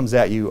life comes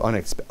at you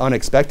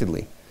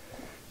unexpectedly.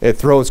 It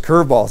throws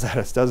curveballs at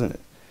us, doesn't it?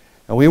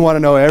 And we want to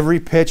know every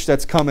pitch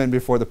that's coming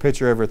before the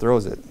pitcher ever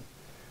throws it.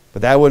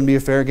 But that wouldn't be a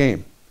fair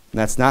game. And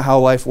that's not how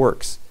life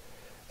works.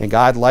 And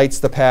God lights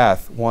the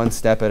path one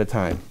step at a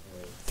time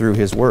through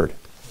His Word.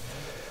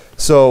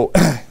 So,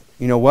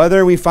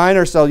 whether we find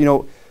ourselves,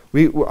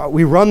 we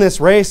run this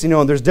race,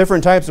 there's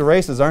different types of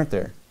races, aren't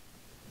there?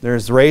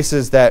 There's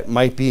races that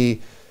might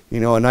be,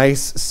 a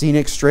nice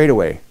scenic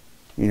straightaway.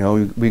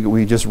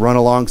 We just run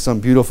along some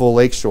beautiful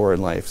lakeshore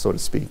in life, so to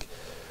speak,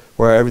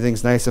 where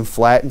everything's nice and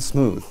flat and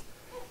smooth.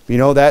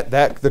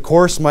 That the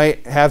course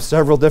might have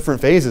several different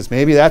phases.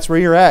 Maybe that's where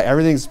you're at.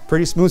 Everything's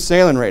pretty smooth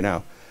sailing right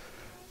now.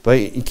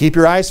 But you keep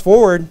your eyes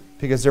forward,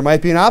 because there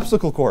might be an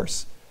obstacle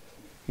course.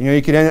 You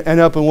could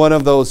end up in one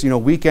of those,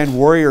 weekend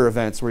warrior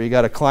events where you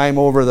got to climb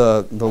over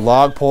the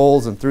log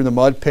poles and through the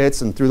mud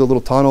pits and through the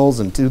little tunnels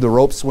and to the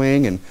rope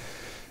swing. And,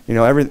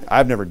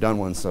 I've never done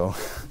one, so,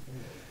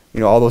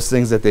 all those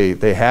things that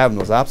they have in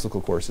those obstacle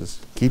courses.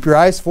 Keep your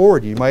eyes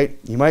forward. You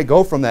might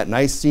go from that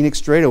nice scenic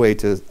straightaway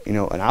to,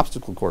 an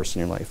obstacle course in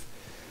your life.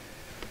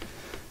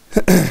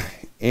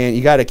 And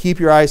you got to keep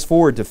your eyes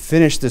forward to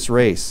finish this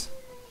race.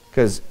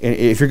 Because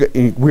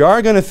we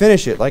are going to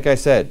finish it, like I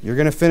said. You're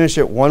going to finish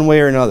it one way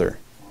or another.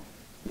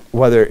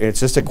 Whether it's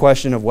just a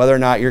question of whether or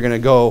not you're going to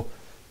go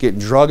get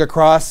drug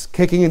across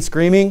kicking and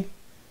screaming,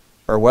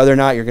 or whether or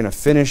not you're going to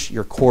finish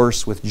your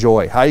course with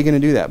joy. How are you going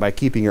to do that? By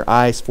keeping your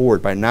eyes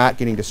forward, by not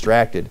getting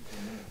distracted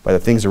by the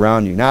things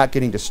around you, not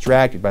getting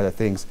distracted by the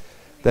things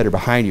that are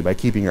behind you, by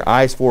keeping your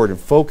eyes forward and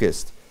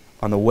focused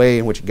on the way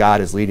in which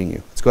God is leading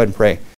you. Let's go ahead and pray.